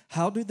in the church.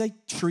 How do they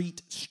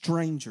treat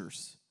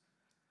strangers?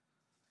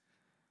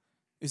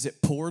 Is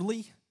it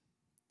poorly?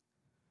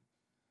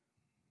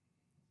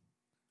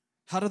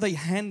 How do they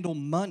handle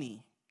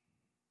money?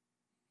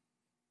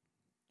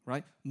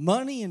 Right?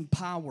 Money and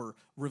power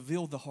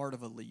reveal the heart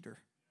of a leader.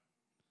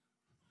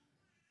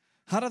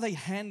 How do they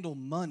handle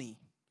money?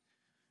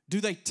 Do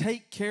they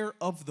take care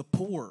of the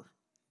poor?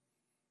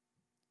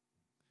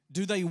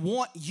 Do they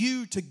want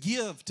you to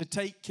give to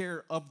take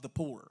care of the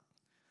poor?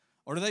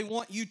 Or do they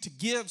want you to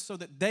give so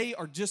that they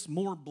are just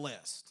more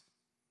blessed?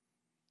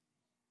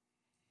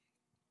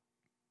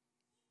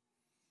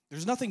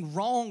 There's nothing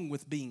wrong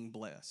with being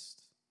blessed.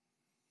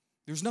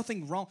 There's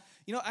nothing wrong.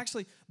 You know,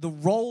 actually, the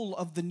role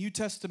of the New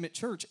Testament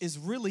church is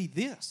really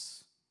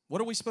this.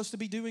 What are we supposed to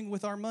be doing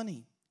with our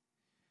money?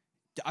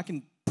 I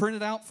can print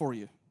it out for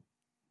you.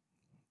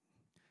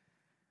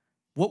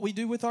 What we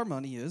do with our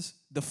money is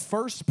the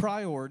first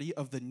priority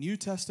of the New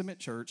Testament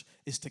church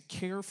is to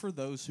care for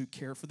those who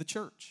care for the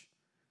church.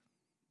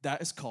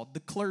 That is called the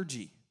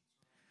clergy.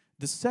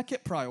 The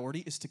second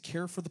priority is to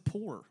care for the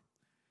poor.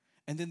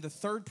 And then the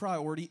third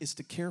priority is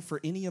to care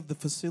for any of the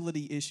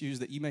facility issues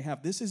that you may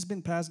have. This has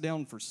been passed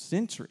down for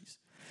centuries.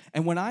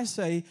 And when I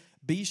say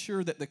be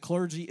sure that the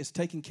clergy is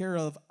taken care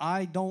of,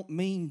 I don't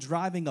mean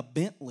driving a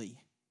Bentley.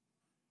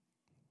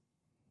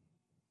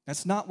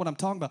 That's not what I'm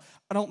talking about.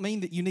 I don't mean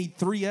that you need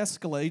 3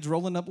 Escalades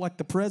rolling up like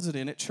the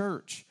president at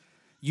church.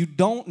 You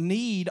don't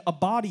need a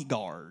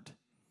bodyguard.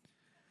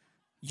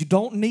 You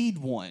don't need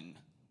one.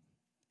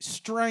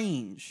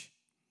 Strange.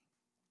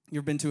 You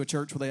ever been to a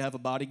church where they have a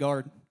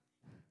bodyguard?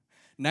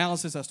 Now,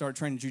 since I started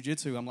training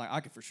jiu-jitsu, I'm like, I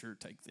could for sure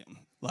take them.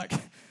 Like,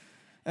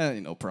 that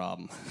ain't no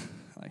problem.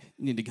 Like,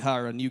 you need to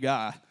hire a new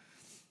guy.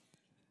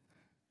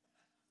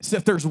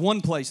 Except there's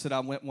one place that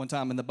I went one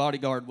time, and the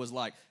bodyguard was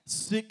like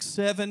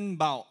 6'7",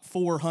 about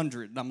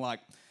 400. And I'm like,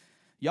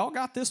 y'all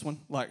got this one.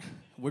 Like,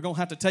 we're going to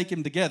have to take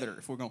him together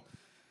if we're going to.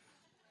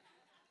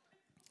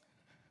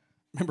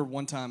 Remember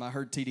one time I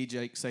heard T.D.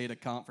 Jakes say at a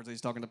conference,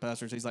 he's talking to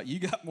pastors, he's like, you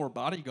got more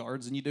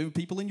bodyguards than you do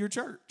people in your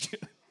church.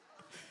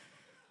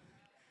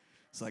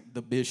 It's like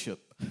the bishop.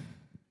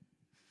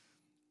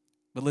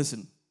 But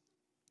listen,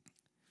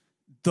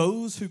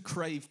 those who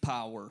crave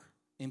power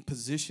in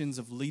positions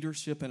of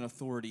leadership and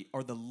authority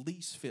are the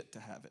least fit to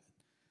have it.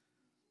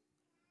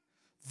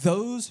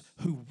 Those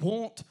who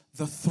want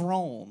the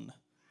throne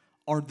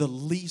are the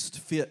least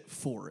fit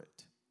for it.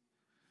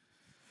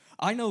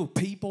 I know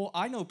people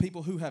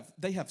who have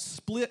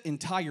split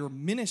entire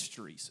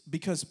ministries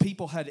because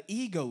people had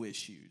ego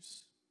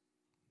issues.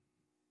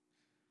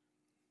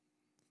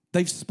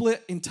 They've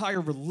split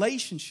entire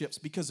relationships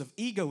because of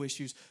ego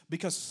issues,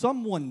 because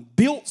someone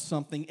built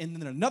something and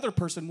then another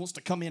person wants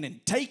to come in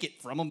and take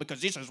it from them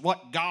because this is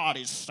what God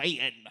is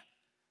saying.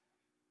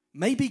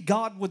 Maybe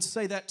God would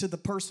say that to the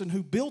person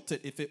who built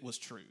it if it was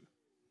true.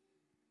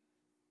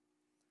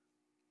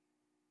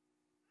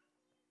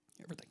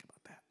 You ever think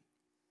about that?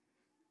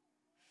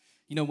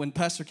 You know, when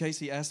Pastor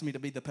Casey asked me to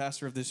be the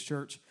pastor of this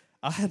church,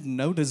 I had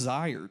no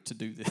desire to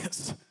do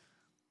this.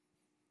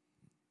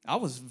 I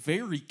was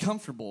very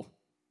comfortable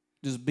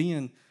just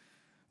being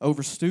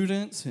over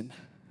students and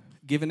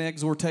giving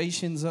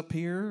exhortations up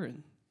here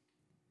and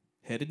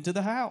headed to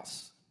the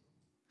house.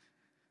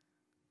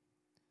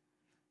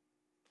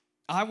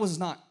 I was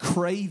not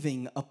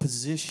craving a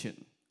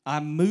position.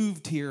 I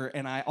moved here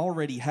and I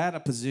already had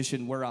a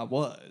position where I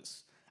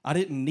was. I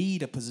didn't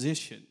need a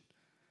position.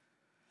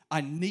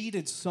 I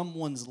needed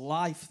someone's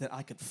life that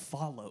I could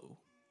follow.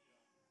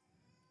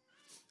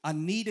 I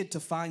needed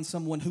to find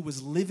someone who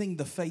was living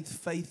the faith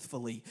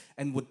faithfully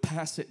and would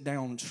pass it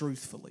down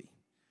truthfully.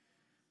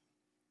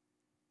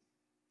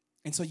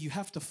 And so you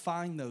have to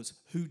find those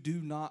who do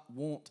not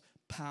want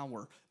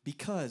power,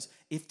 because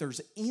if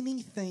there's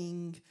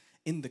anything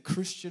in the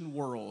Christian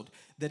world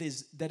that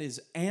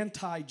is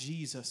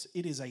anti-Jesus,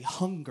 it is a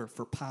hunger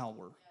for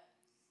power.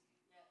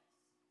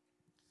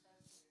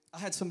 I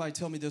had somebody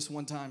tell me this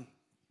one time.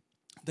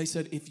 They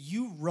said, if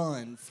you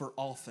run for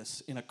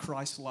office in a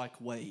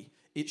Christ-like way,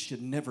 it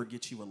should never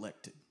get you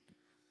elected.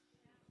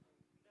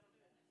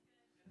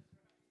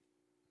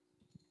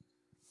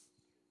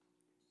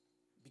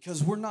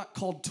 Because we're not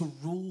called to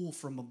rule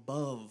from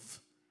above.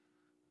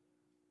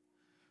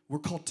 We're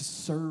called to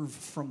serve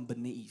from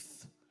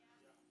beneath.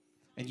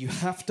 And you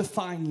have to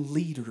find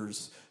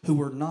leaders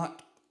who are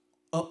not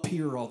up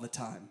here all the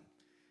time.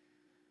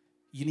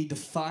 You need to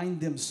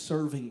find them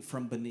serving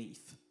from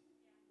beneath.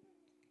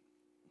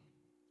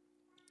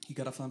 You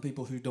got to find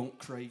people who don't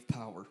crave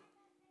power.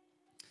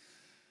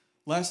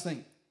 Last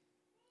thing.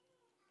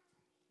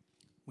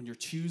 when you're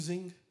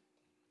choosing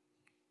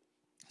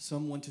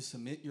someone to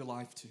submit your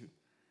life to,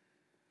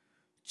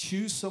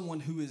 choose someone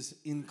who is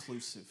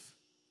inclusive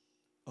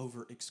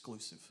over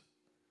exclusive.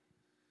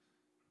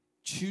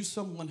 Choose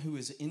someone who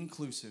is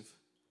inclusive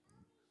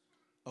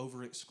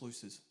over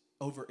exclusive.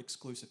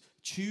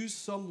 Choose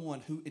someone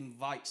who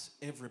invites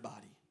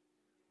everybody.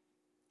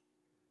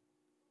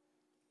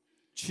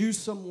 Choose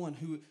someone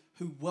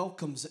who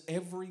welcomes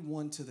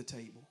everyone to the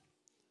table.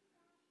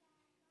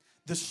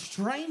 The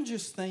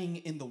strangest thing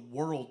in the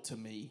world to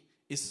me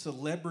is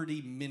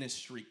celebrity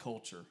ministry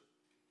culture.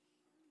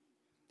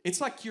 It's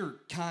like you're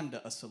kind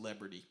of a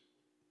celebrity.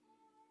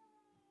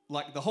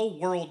 Like the whole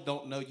world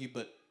don't know you,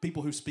 but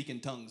people who speak in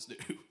tongues do.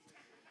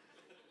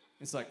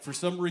 It's like for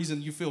some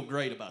reason you feel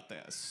great about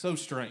that. It's so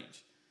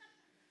strange.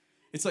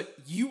 It's like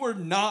you are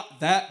not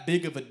that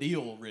big of a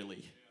deal,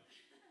 really.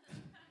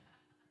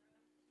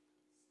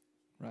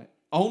 Right?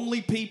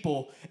 Only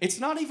people, it's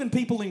not even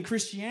people in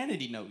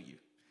Christianity know you.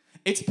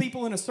 It's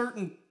people in a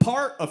certain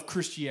part of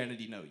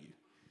Christianity know you.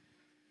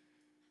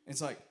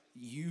 It's like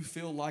you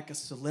feel like a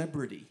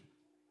celebrity.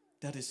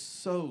 That is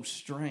so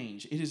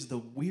strange. It is the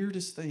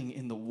weirdest thing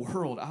in the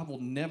world. I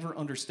will never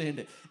understand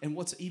it. And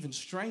what's even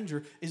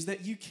stranger is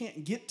that you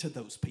can't get to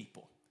those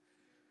people.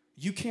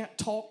 You can't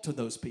talk to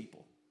those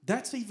people.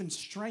 That's even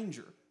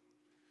stranger.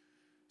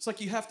 It's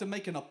like you have to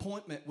make an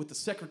appointment with the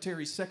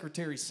secretary's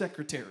secretary.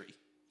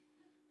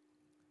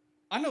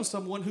 I know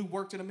someone who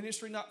worked in a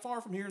ministry not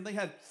far from here, and they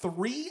had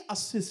 3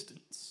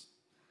 assistants.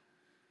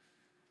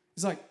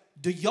 It's like,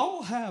 do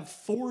y'all have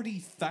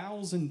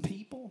 40,000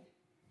 people?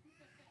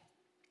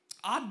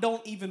 I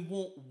don't even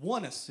want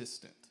one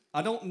assistant.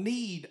 I don't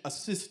need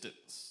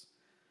assistants.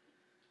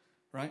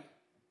 Right?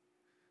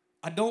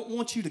 I don't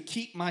want you to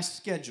keep my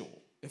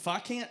schedule. If I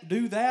can't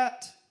do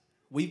that,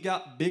 we've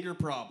got bigger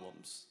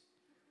problems.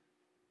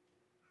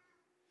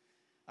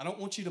 I don't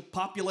want you to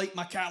populate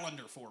my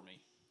calendar for me.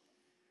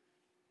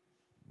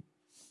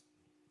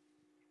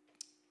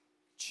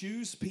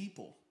 Choose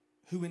people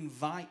who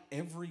invite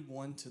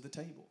everyone to the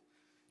table.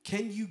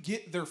 Can you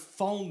get their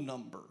phone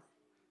number?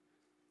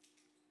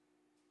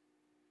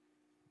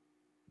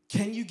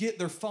 Can you get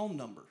their phone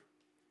number?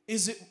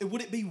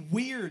 Would it be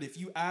weird if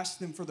you asked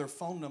them for their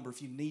phone number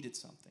if you needed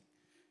something?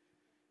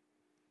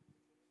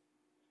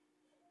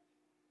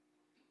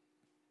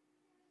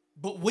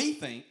 But we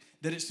think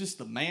that it's just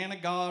the man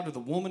of God or the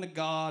woman of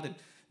God, and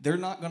they're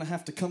not going to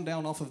have to come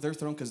down off of their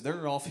throne because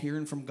they're off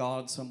hearing from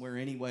God somewhere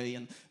anyway,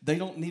 and they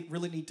don't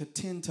really need to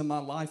tend to my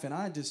life, and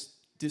I just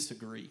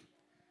disagree.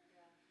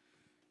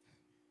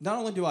 Not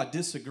only do I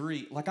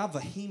disagree, like I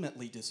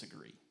vehemently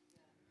disagree.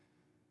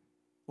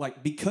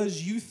 Like,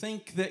 because you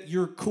think that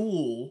you're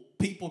cool,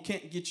 people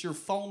can't get your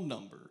phone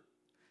number.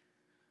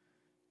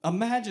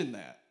 Imagine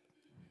that.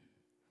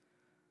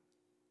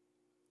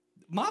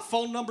 My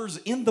phone number's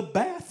in the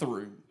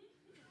bathroom.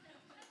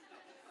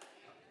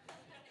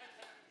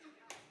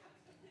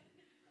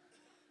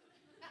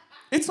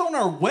 It's on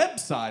our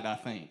website, I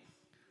think.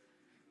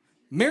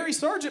 Mary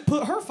Sargent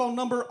put her phone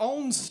number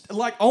on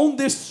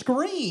this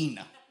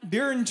screen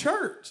during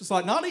church. It's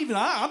like, I'm not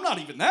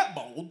even that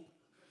bold,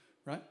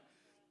 right?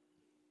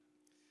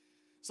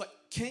 It's like,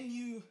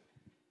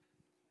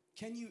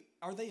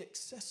 are they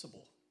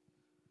accessible?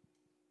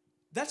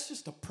 That's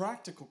just a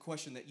practical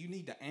question that you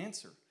need to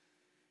answer.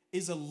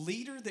 Is a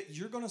leader that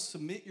you're going to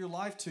submit your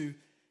life to,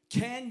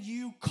 can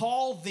you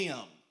call them?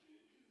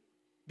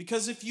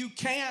 Because if you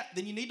can't,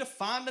 then you need to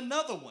find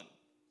another one.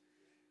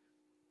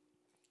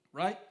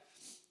 Right?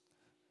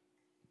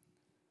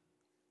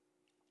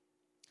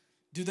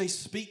 Do they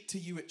speak to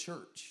you at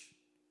church?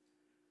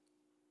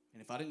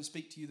 And if I didn't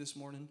speak to you this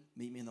morning,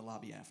 meet me in the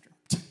lobby after.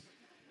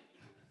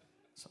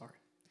 Sorry.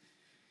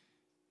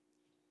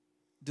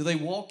 Do they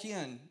walk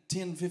in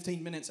 10,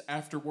 15 minutes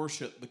after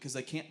worship because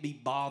they can't be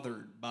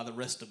bothered by the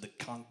rest of the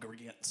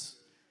congregants?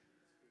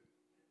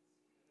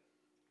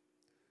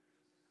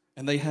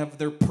 And they have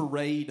their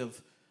parade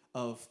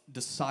of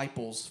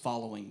disciples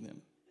following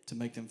them to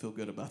make them feel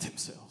good about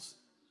themselves.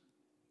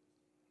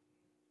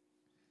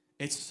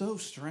 It's so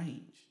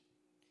strange.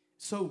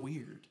 So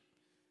weird.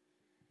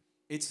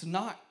 It's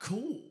not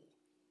cool.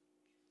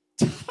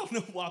 I don't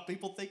know why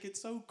people think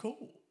it's so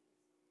cool.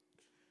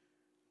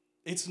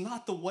 It's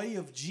not the way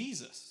of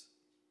Jesus.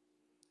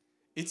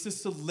 It's a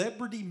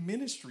celebrity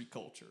ministry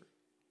culture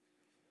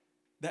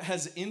that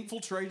has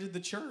infiltrated the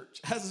church.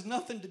 It has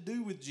nothing to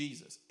do with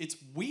Jesus. It's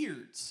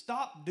weird.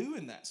 Stop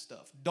doing that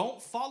stuff.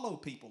 Don't follow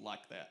people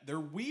like that. They're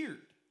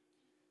weird.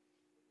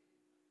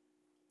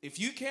 If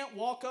you can't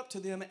walk up to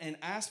them and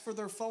ask for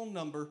their phone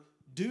number,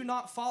 do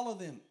not follow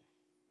them.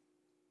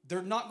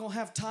 They're not going to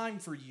have time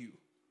for you.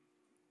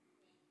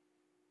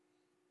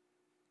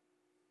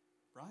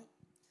 Right?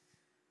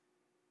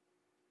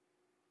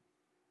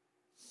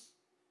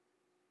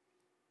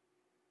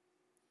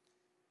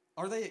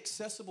 Are they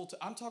accessible to,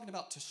 I'm talking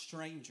about to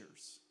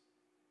strangers.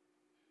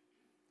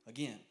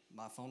 Again,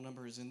 my phone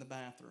number is in the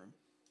bathroom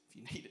if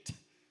you need it.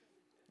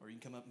 Or you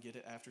can come up and get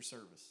it after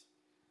service.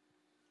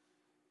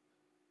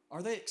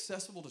 Are they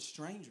accessible to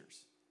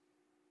strangers?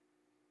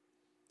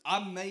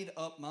 I made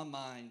up my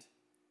mind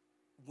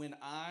when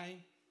I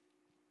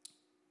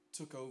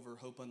took over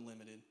Hope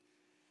Unlimited.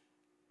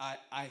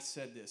 I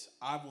said this: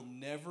 I will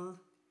never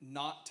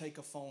not take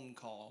a phone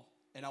call,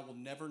 and I will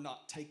never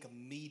not take a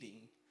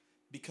meeting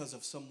because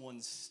of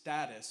someone's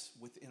status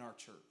within our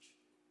church.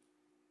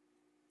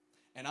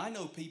 And I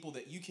know people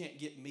that you can't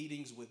get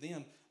meetings with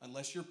them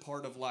unless you're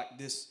part of like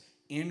this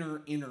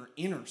inner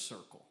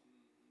circle.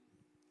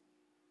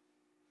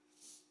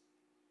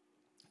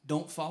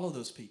 Don't follow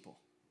those people.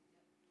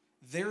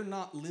 They're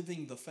not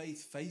living the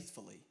faith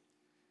faithfully,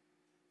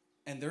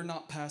 and they're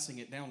not passing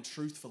it down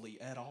truthfully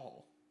at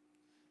all.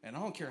 And I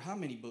don't care how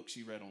many books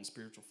you read on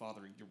spiritual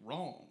fathering, you're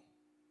wrong.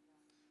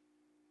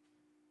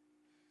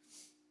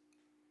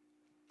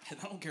 And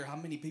I don't care how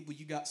many people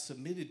you got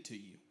submitted to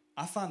you.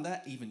 I find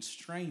that even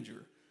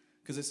stranger,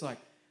 because it's like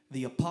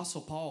the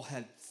Apostle Paul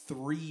had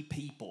 3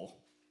 people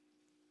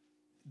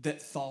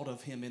that thought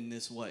of him in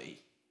this way,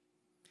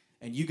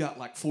 and you got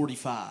like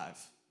 45.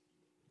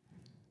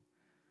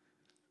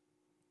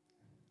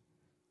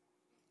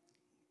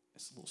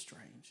 It's a little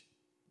strange.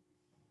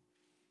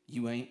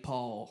 You ain't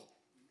Paul.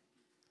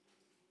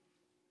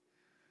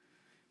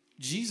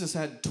 Jesus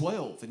had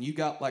 12, and you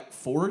got like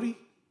 40.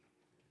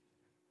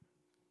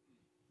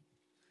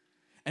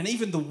 And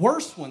even the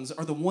worst ones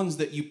are the ones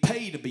that you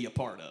pay to be a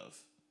part of.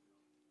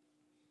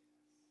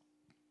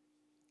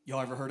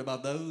 Y'all ever heard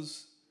about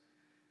those?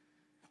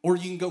 Or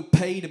you can go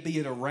pay to be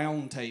at a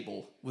round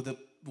table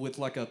with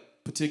like a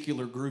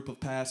particular group of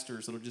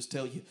pastors that'll just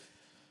tell you,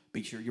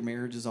 be sure your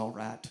marriage is all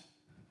right.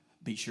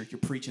 Be sure you're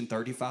preaching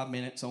 35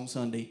 minutes on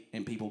Sunday,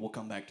 and people will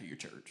come back to your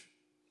church.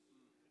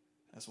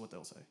 That's what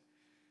they'll say.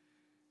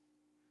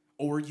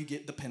 Or you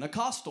get the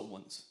Pentecostal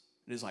ones.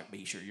 It is like,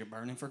 be sure you're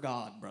burning for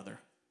God, brother.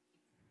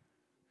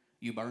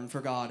 You burn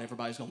for God,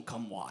 everybody's going to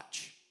come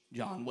watch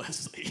John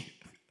Wesley.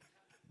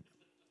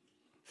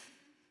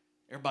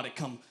 Everybody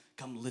come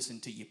listen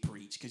to you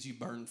preach because you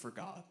burn for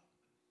God.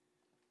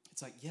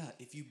 It's like, yeah,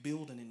 if you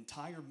build an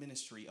entire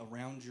ministry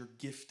around your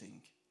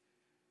gifting,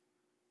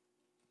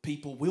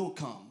 people will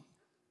come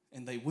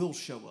and they will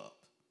show up,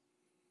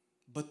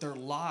 but their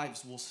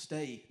lives will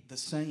stay the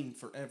same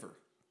forever.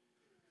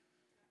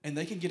 And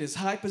they can get as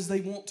hype as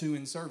they want to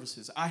in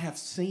services. I have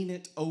seen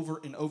it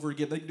over and over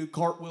again. They can do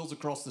cartwheels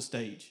across the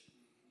stage.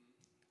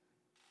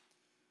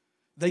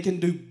 They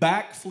can do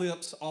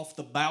backflips off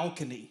the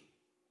balcony.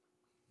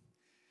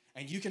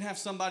 And you can have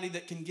somebody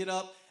that can get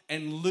up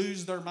and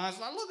lose their minds.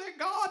 Like, look at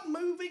God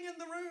moving in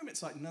the room.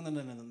 It's like, no.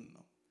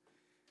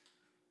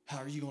 How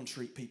are you going to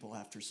treat people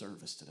after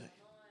service today?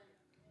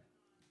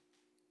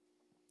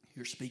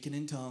 You're speaking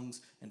in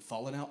tongues and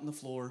falling out on the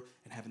floor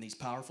and having these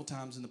powerful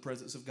times in the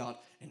presence of God.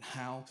 And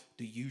how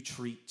do you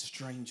treat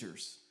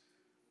strangers?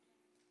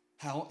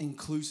 How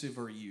inclusive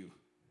are you?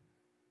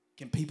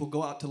 Can people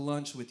go out to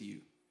lunch with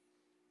you?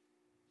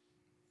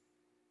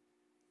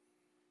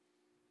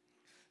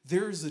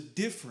 There is a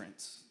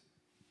difference.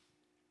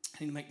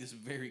 I need to make this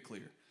very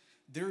clear.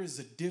 There is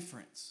a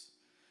difference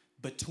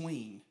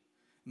between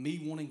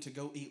me wanting to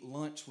go eat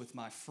lunch with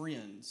my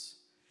friends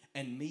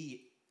and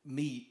me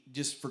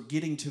just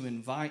forgetting to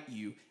invite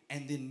you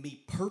and then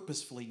me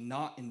purposefully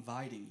not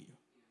inviting you.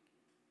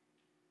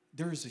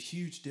 There is a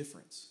huge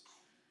difference.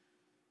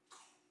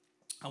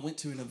 I went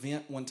to an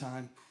event one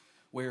time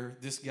where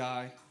this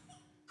guy,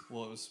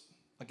 well, it was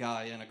a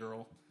guy and a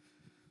girl,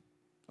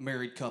 a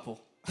married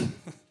couple.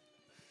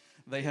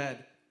 They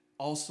had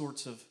all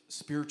sorts of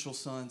spiritual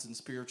sons and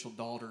spiritual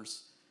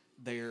daughters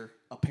there,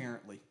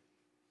 apparently.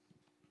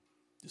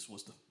 This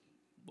was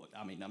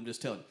I'm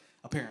just telling you,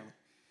 apparently.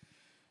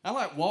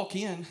 I walk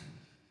in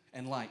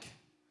and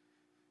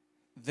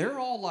they're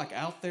all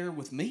out there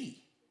with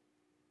me.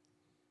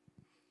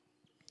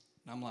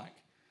 And I'm like,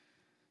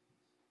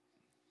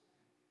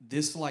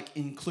 this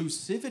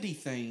inclusivity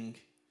thing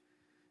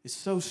is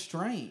so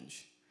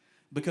strange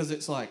because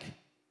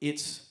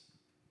it's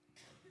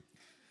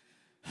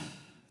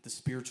the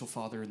spiritual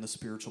father and the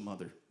spiritual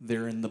mother.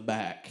 They're in the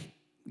back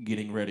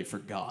getting ready for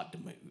God to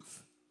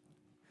move.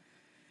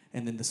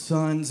 And then the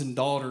sons and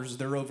daughters,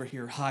 they're over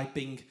here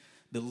hyping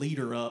the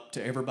leader up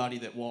to everybody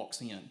that walks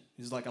in.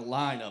 There's like a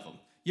line of them.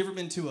 You ever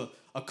been to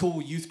a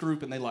cool youth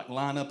group and they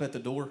line up at the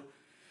door?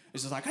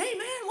 It's just like, hey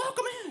man,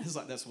 welcome in. It's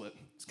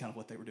it's kind of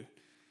what they were doing.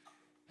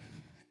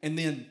 And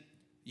then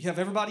you have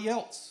everybody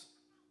else.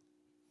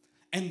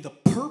 And the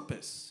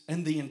purpose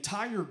and the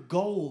entire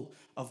goal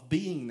of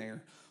being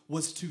there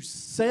was to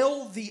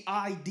sell the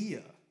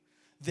idea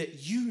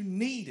that you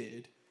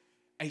needed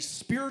a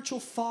spiritual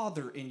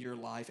father in your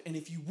life, and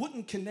if you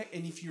wouldn't connect,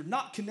 and if you're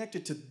not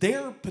connected to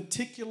their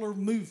particular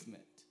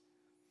movement,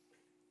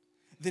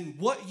 then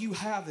what you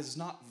have is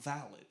not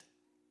valid.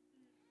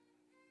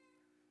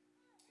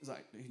 It's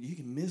like, you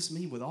can miss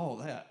me with all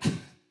that.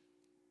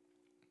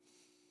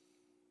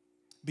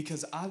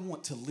 Because I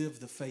want to live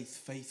the faith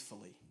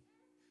faithfully.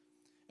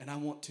 And I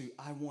want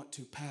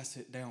to pass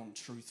it down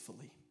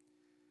truthfully.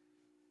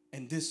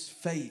 And this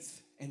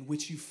faith in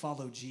which you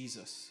follow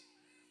Jesus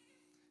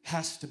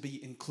has to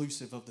be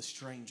inclusive of the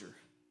stranger.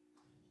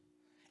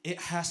 It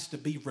has to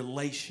be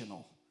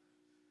relational.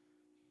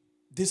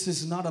 This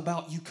is not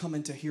about you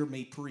coming to hear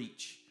me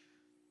preach.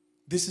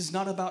 This is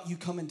not about you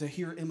coming to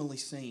hear Emily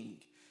sing.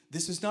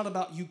 This is not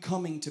about you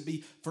coming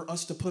for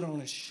us to put on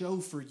a show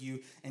for you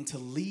and to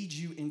lead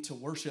you into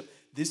worship.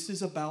 This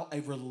is about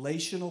a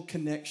relational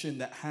connection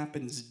that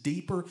happens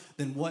deeper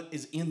than what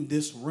is in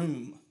this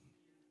room.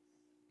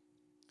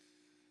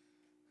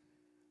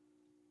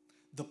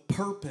 The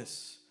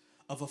purpose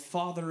of a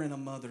father and a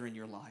mother in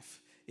your life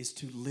is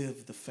to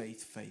live the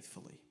faith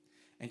faithfully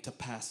and to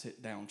pass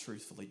it down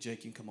truthfully.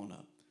 Jake, you can come on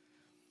up.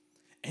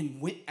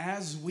 And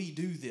as we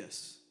do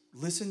this,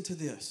 listen to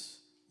this.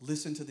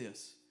 Listen to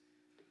this.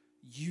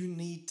 You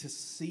need to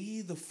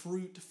see the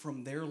fruit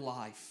from their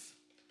life,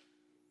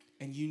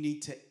 and you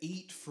need to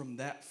eat from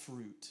that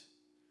fruit.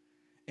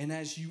 And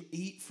as you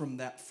eat from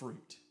that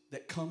fruit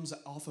that comes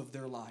off of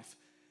their life,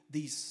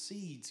 these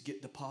seeds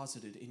get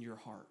deposited in your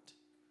heart.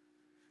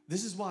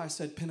 This is why I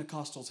said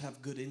Pentecostals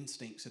have good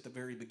instincts at the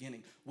very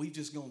beginning. We've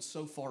just gone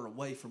so far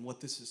away from what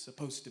this is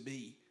supposed to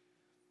be.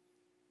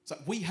 It's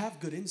like we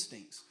have good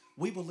instincts.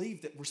 We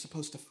believe that we're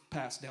supposed to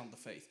pass down the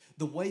faith.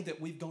 The way that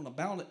we've gone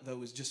about it,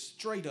 though, is just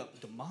straight up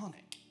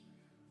demonic.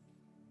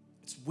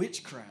 It's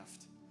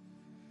witchcraft.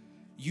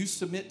 You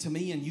submit to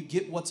me and you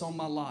get what's on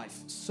my life.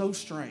 So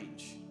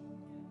strange.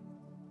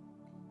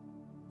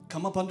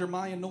 Come up under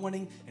my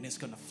anointing and it's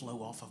going to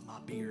flow off of my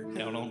beard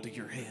down onto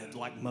your head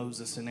like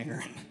Moses and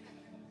Aaron.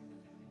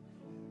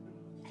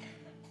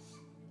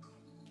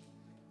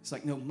 It's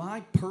like, no,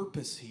 my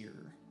purpose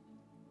here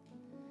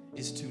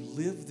is to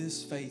live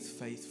this faith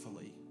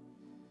faithfully.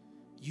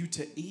 You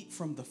to eat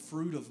from the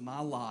fruit of my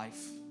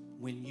life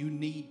when you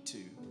need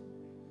to.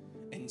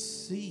 And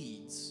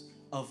seeds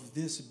of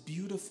this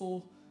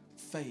beautiful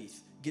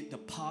faith get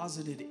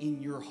deposited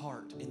in your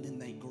heart, and then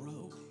they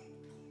grow.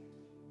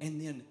 And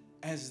then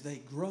as they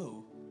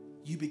grow,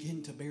 you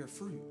begin to bear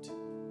fruit.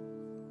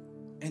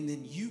 And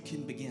then you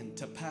can begin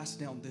to pass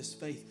down this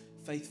faith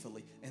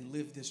faithfully and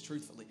live this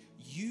truthfully.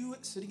 You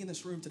sitting in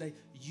this room today,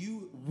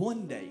 you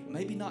one day,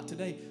 maybe not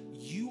today,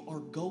 you are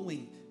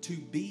going to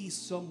be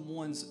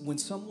when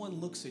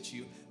someone looks at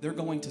you, they're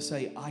going to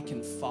say, I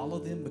can follow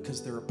them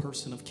because they're a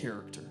person of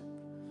character.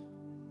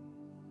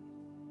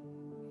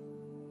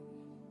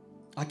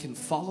 I can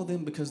follow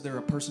them because they're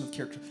a person of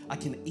character. I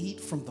can eat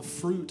from the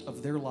fruit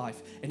of their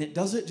life. And it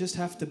doesn't just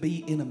have to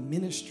be in a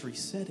ministry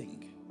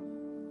setting.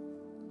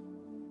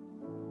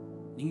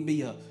 You can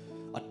be a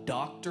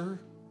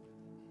doctor.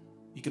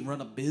 You can run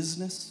a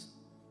business.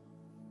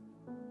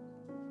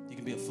 You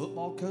can be a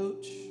football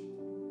coach.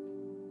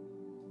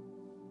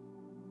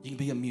 You can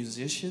be a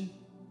musician.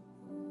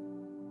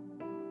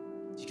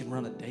 You can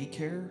run a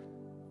daycare.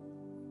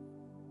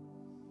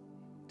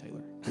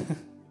 Taylor.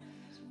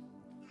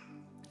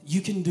 You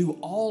can do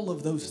all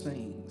of those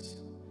things.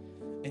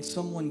 And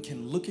someone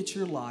can look at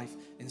your life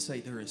and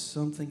say, there is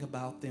something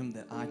about them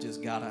that I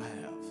just gotta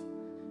have.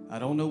 I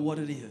don't know what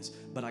it is,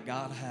 but I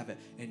gotta have it.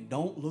 And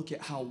don't look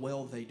at how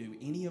well they do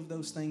any of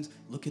those things.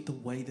 Look at the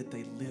way that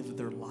they live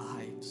their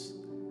lives.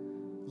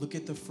 Look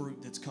at the fruit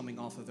that's coming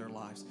off of their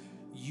lives.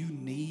 You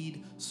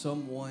need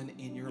someone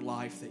in your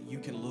life that you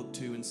can look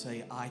to and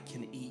say, I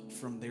can eat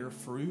from their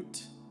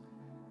fruit.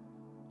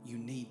 You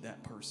need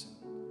that person.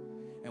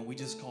 And we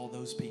just call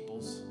those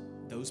people,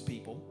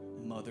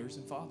 mothers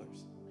and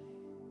fathers.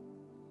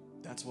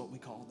 That's what we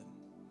call them.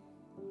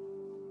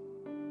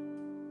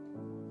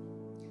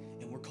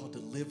 And we're called to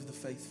live the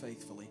faith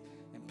faithfully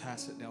and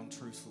pass it down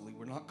truthfully.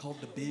 We're not called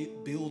to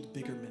build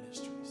bigger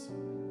ministries,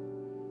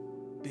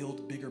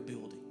 build bigger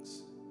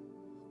buildings.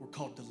 We're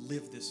called to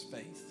live this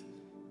faith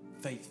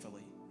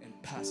faithfully and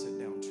pass it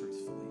down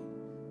truthfully.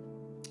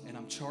 And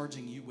I'm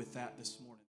charging you with that this morning.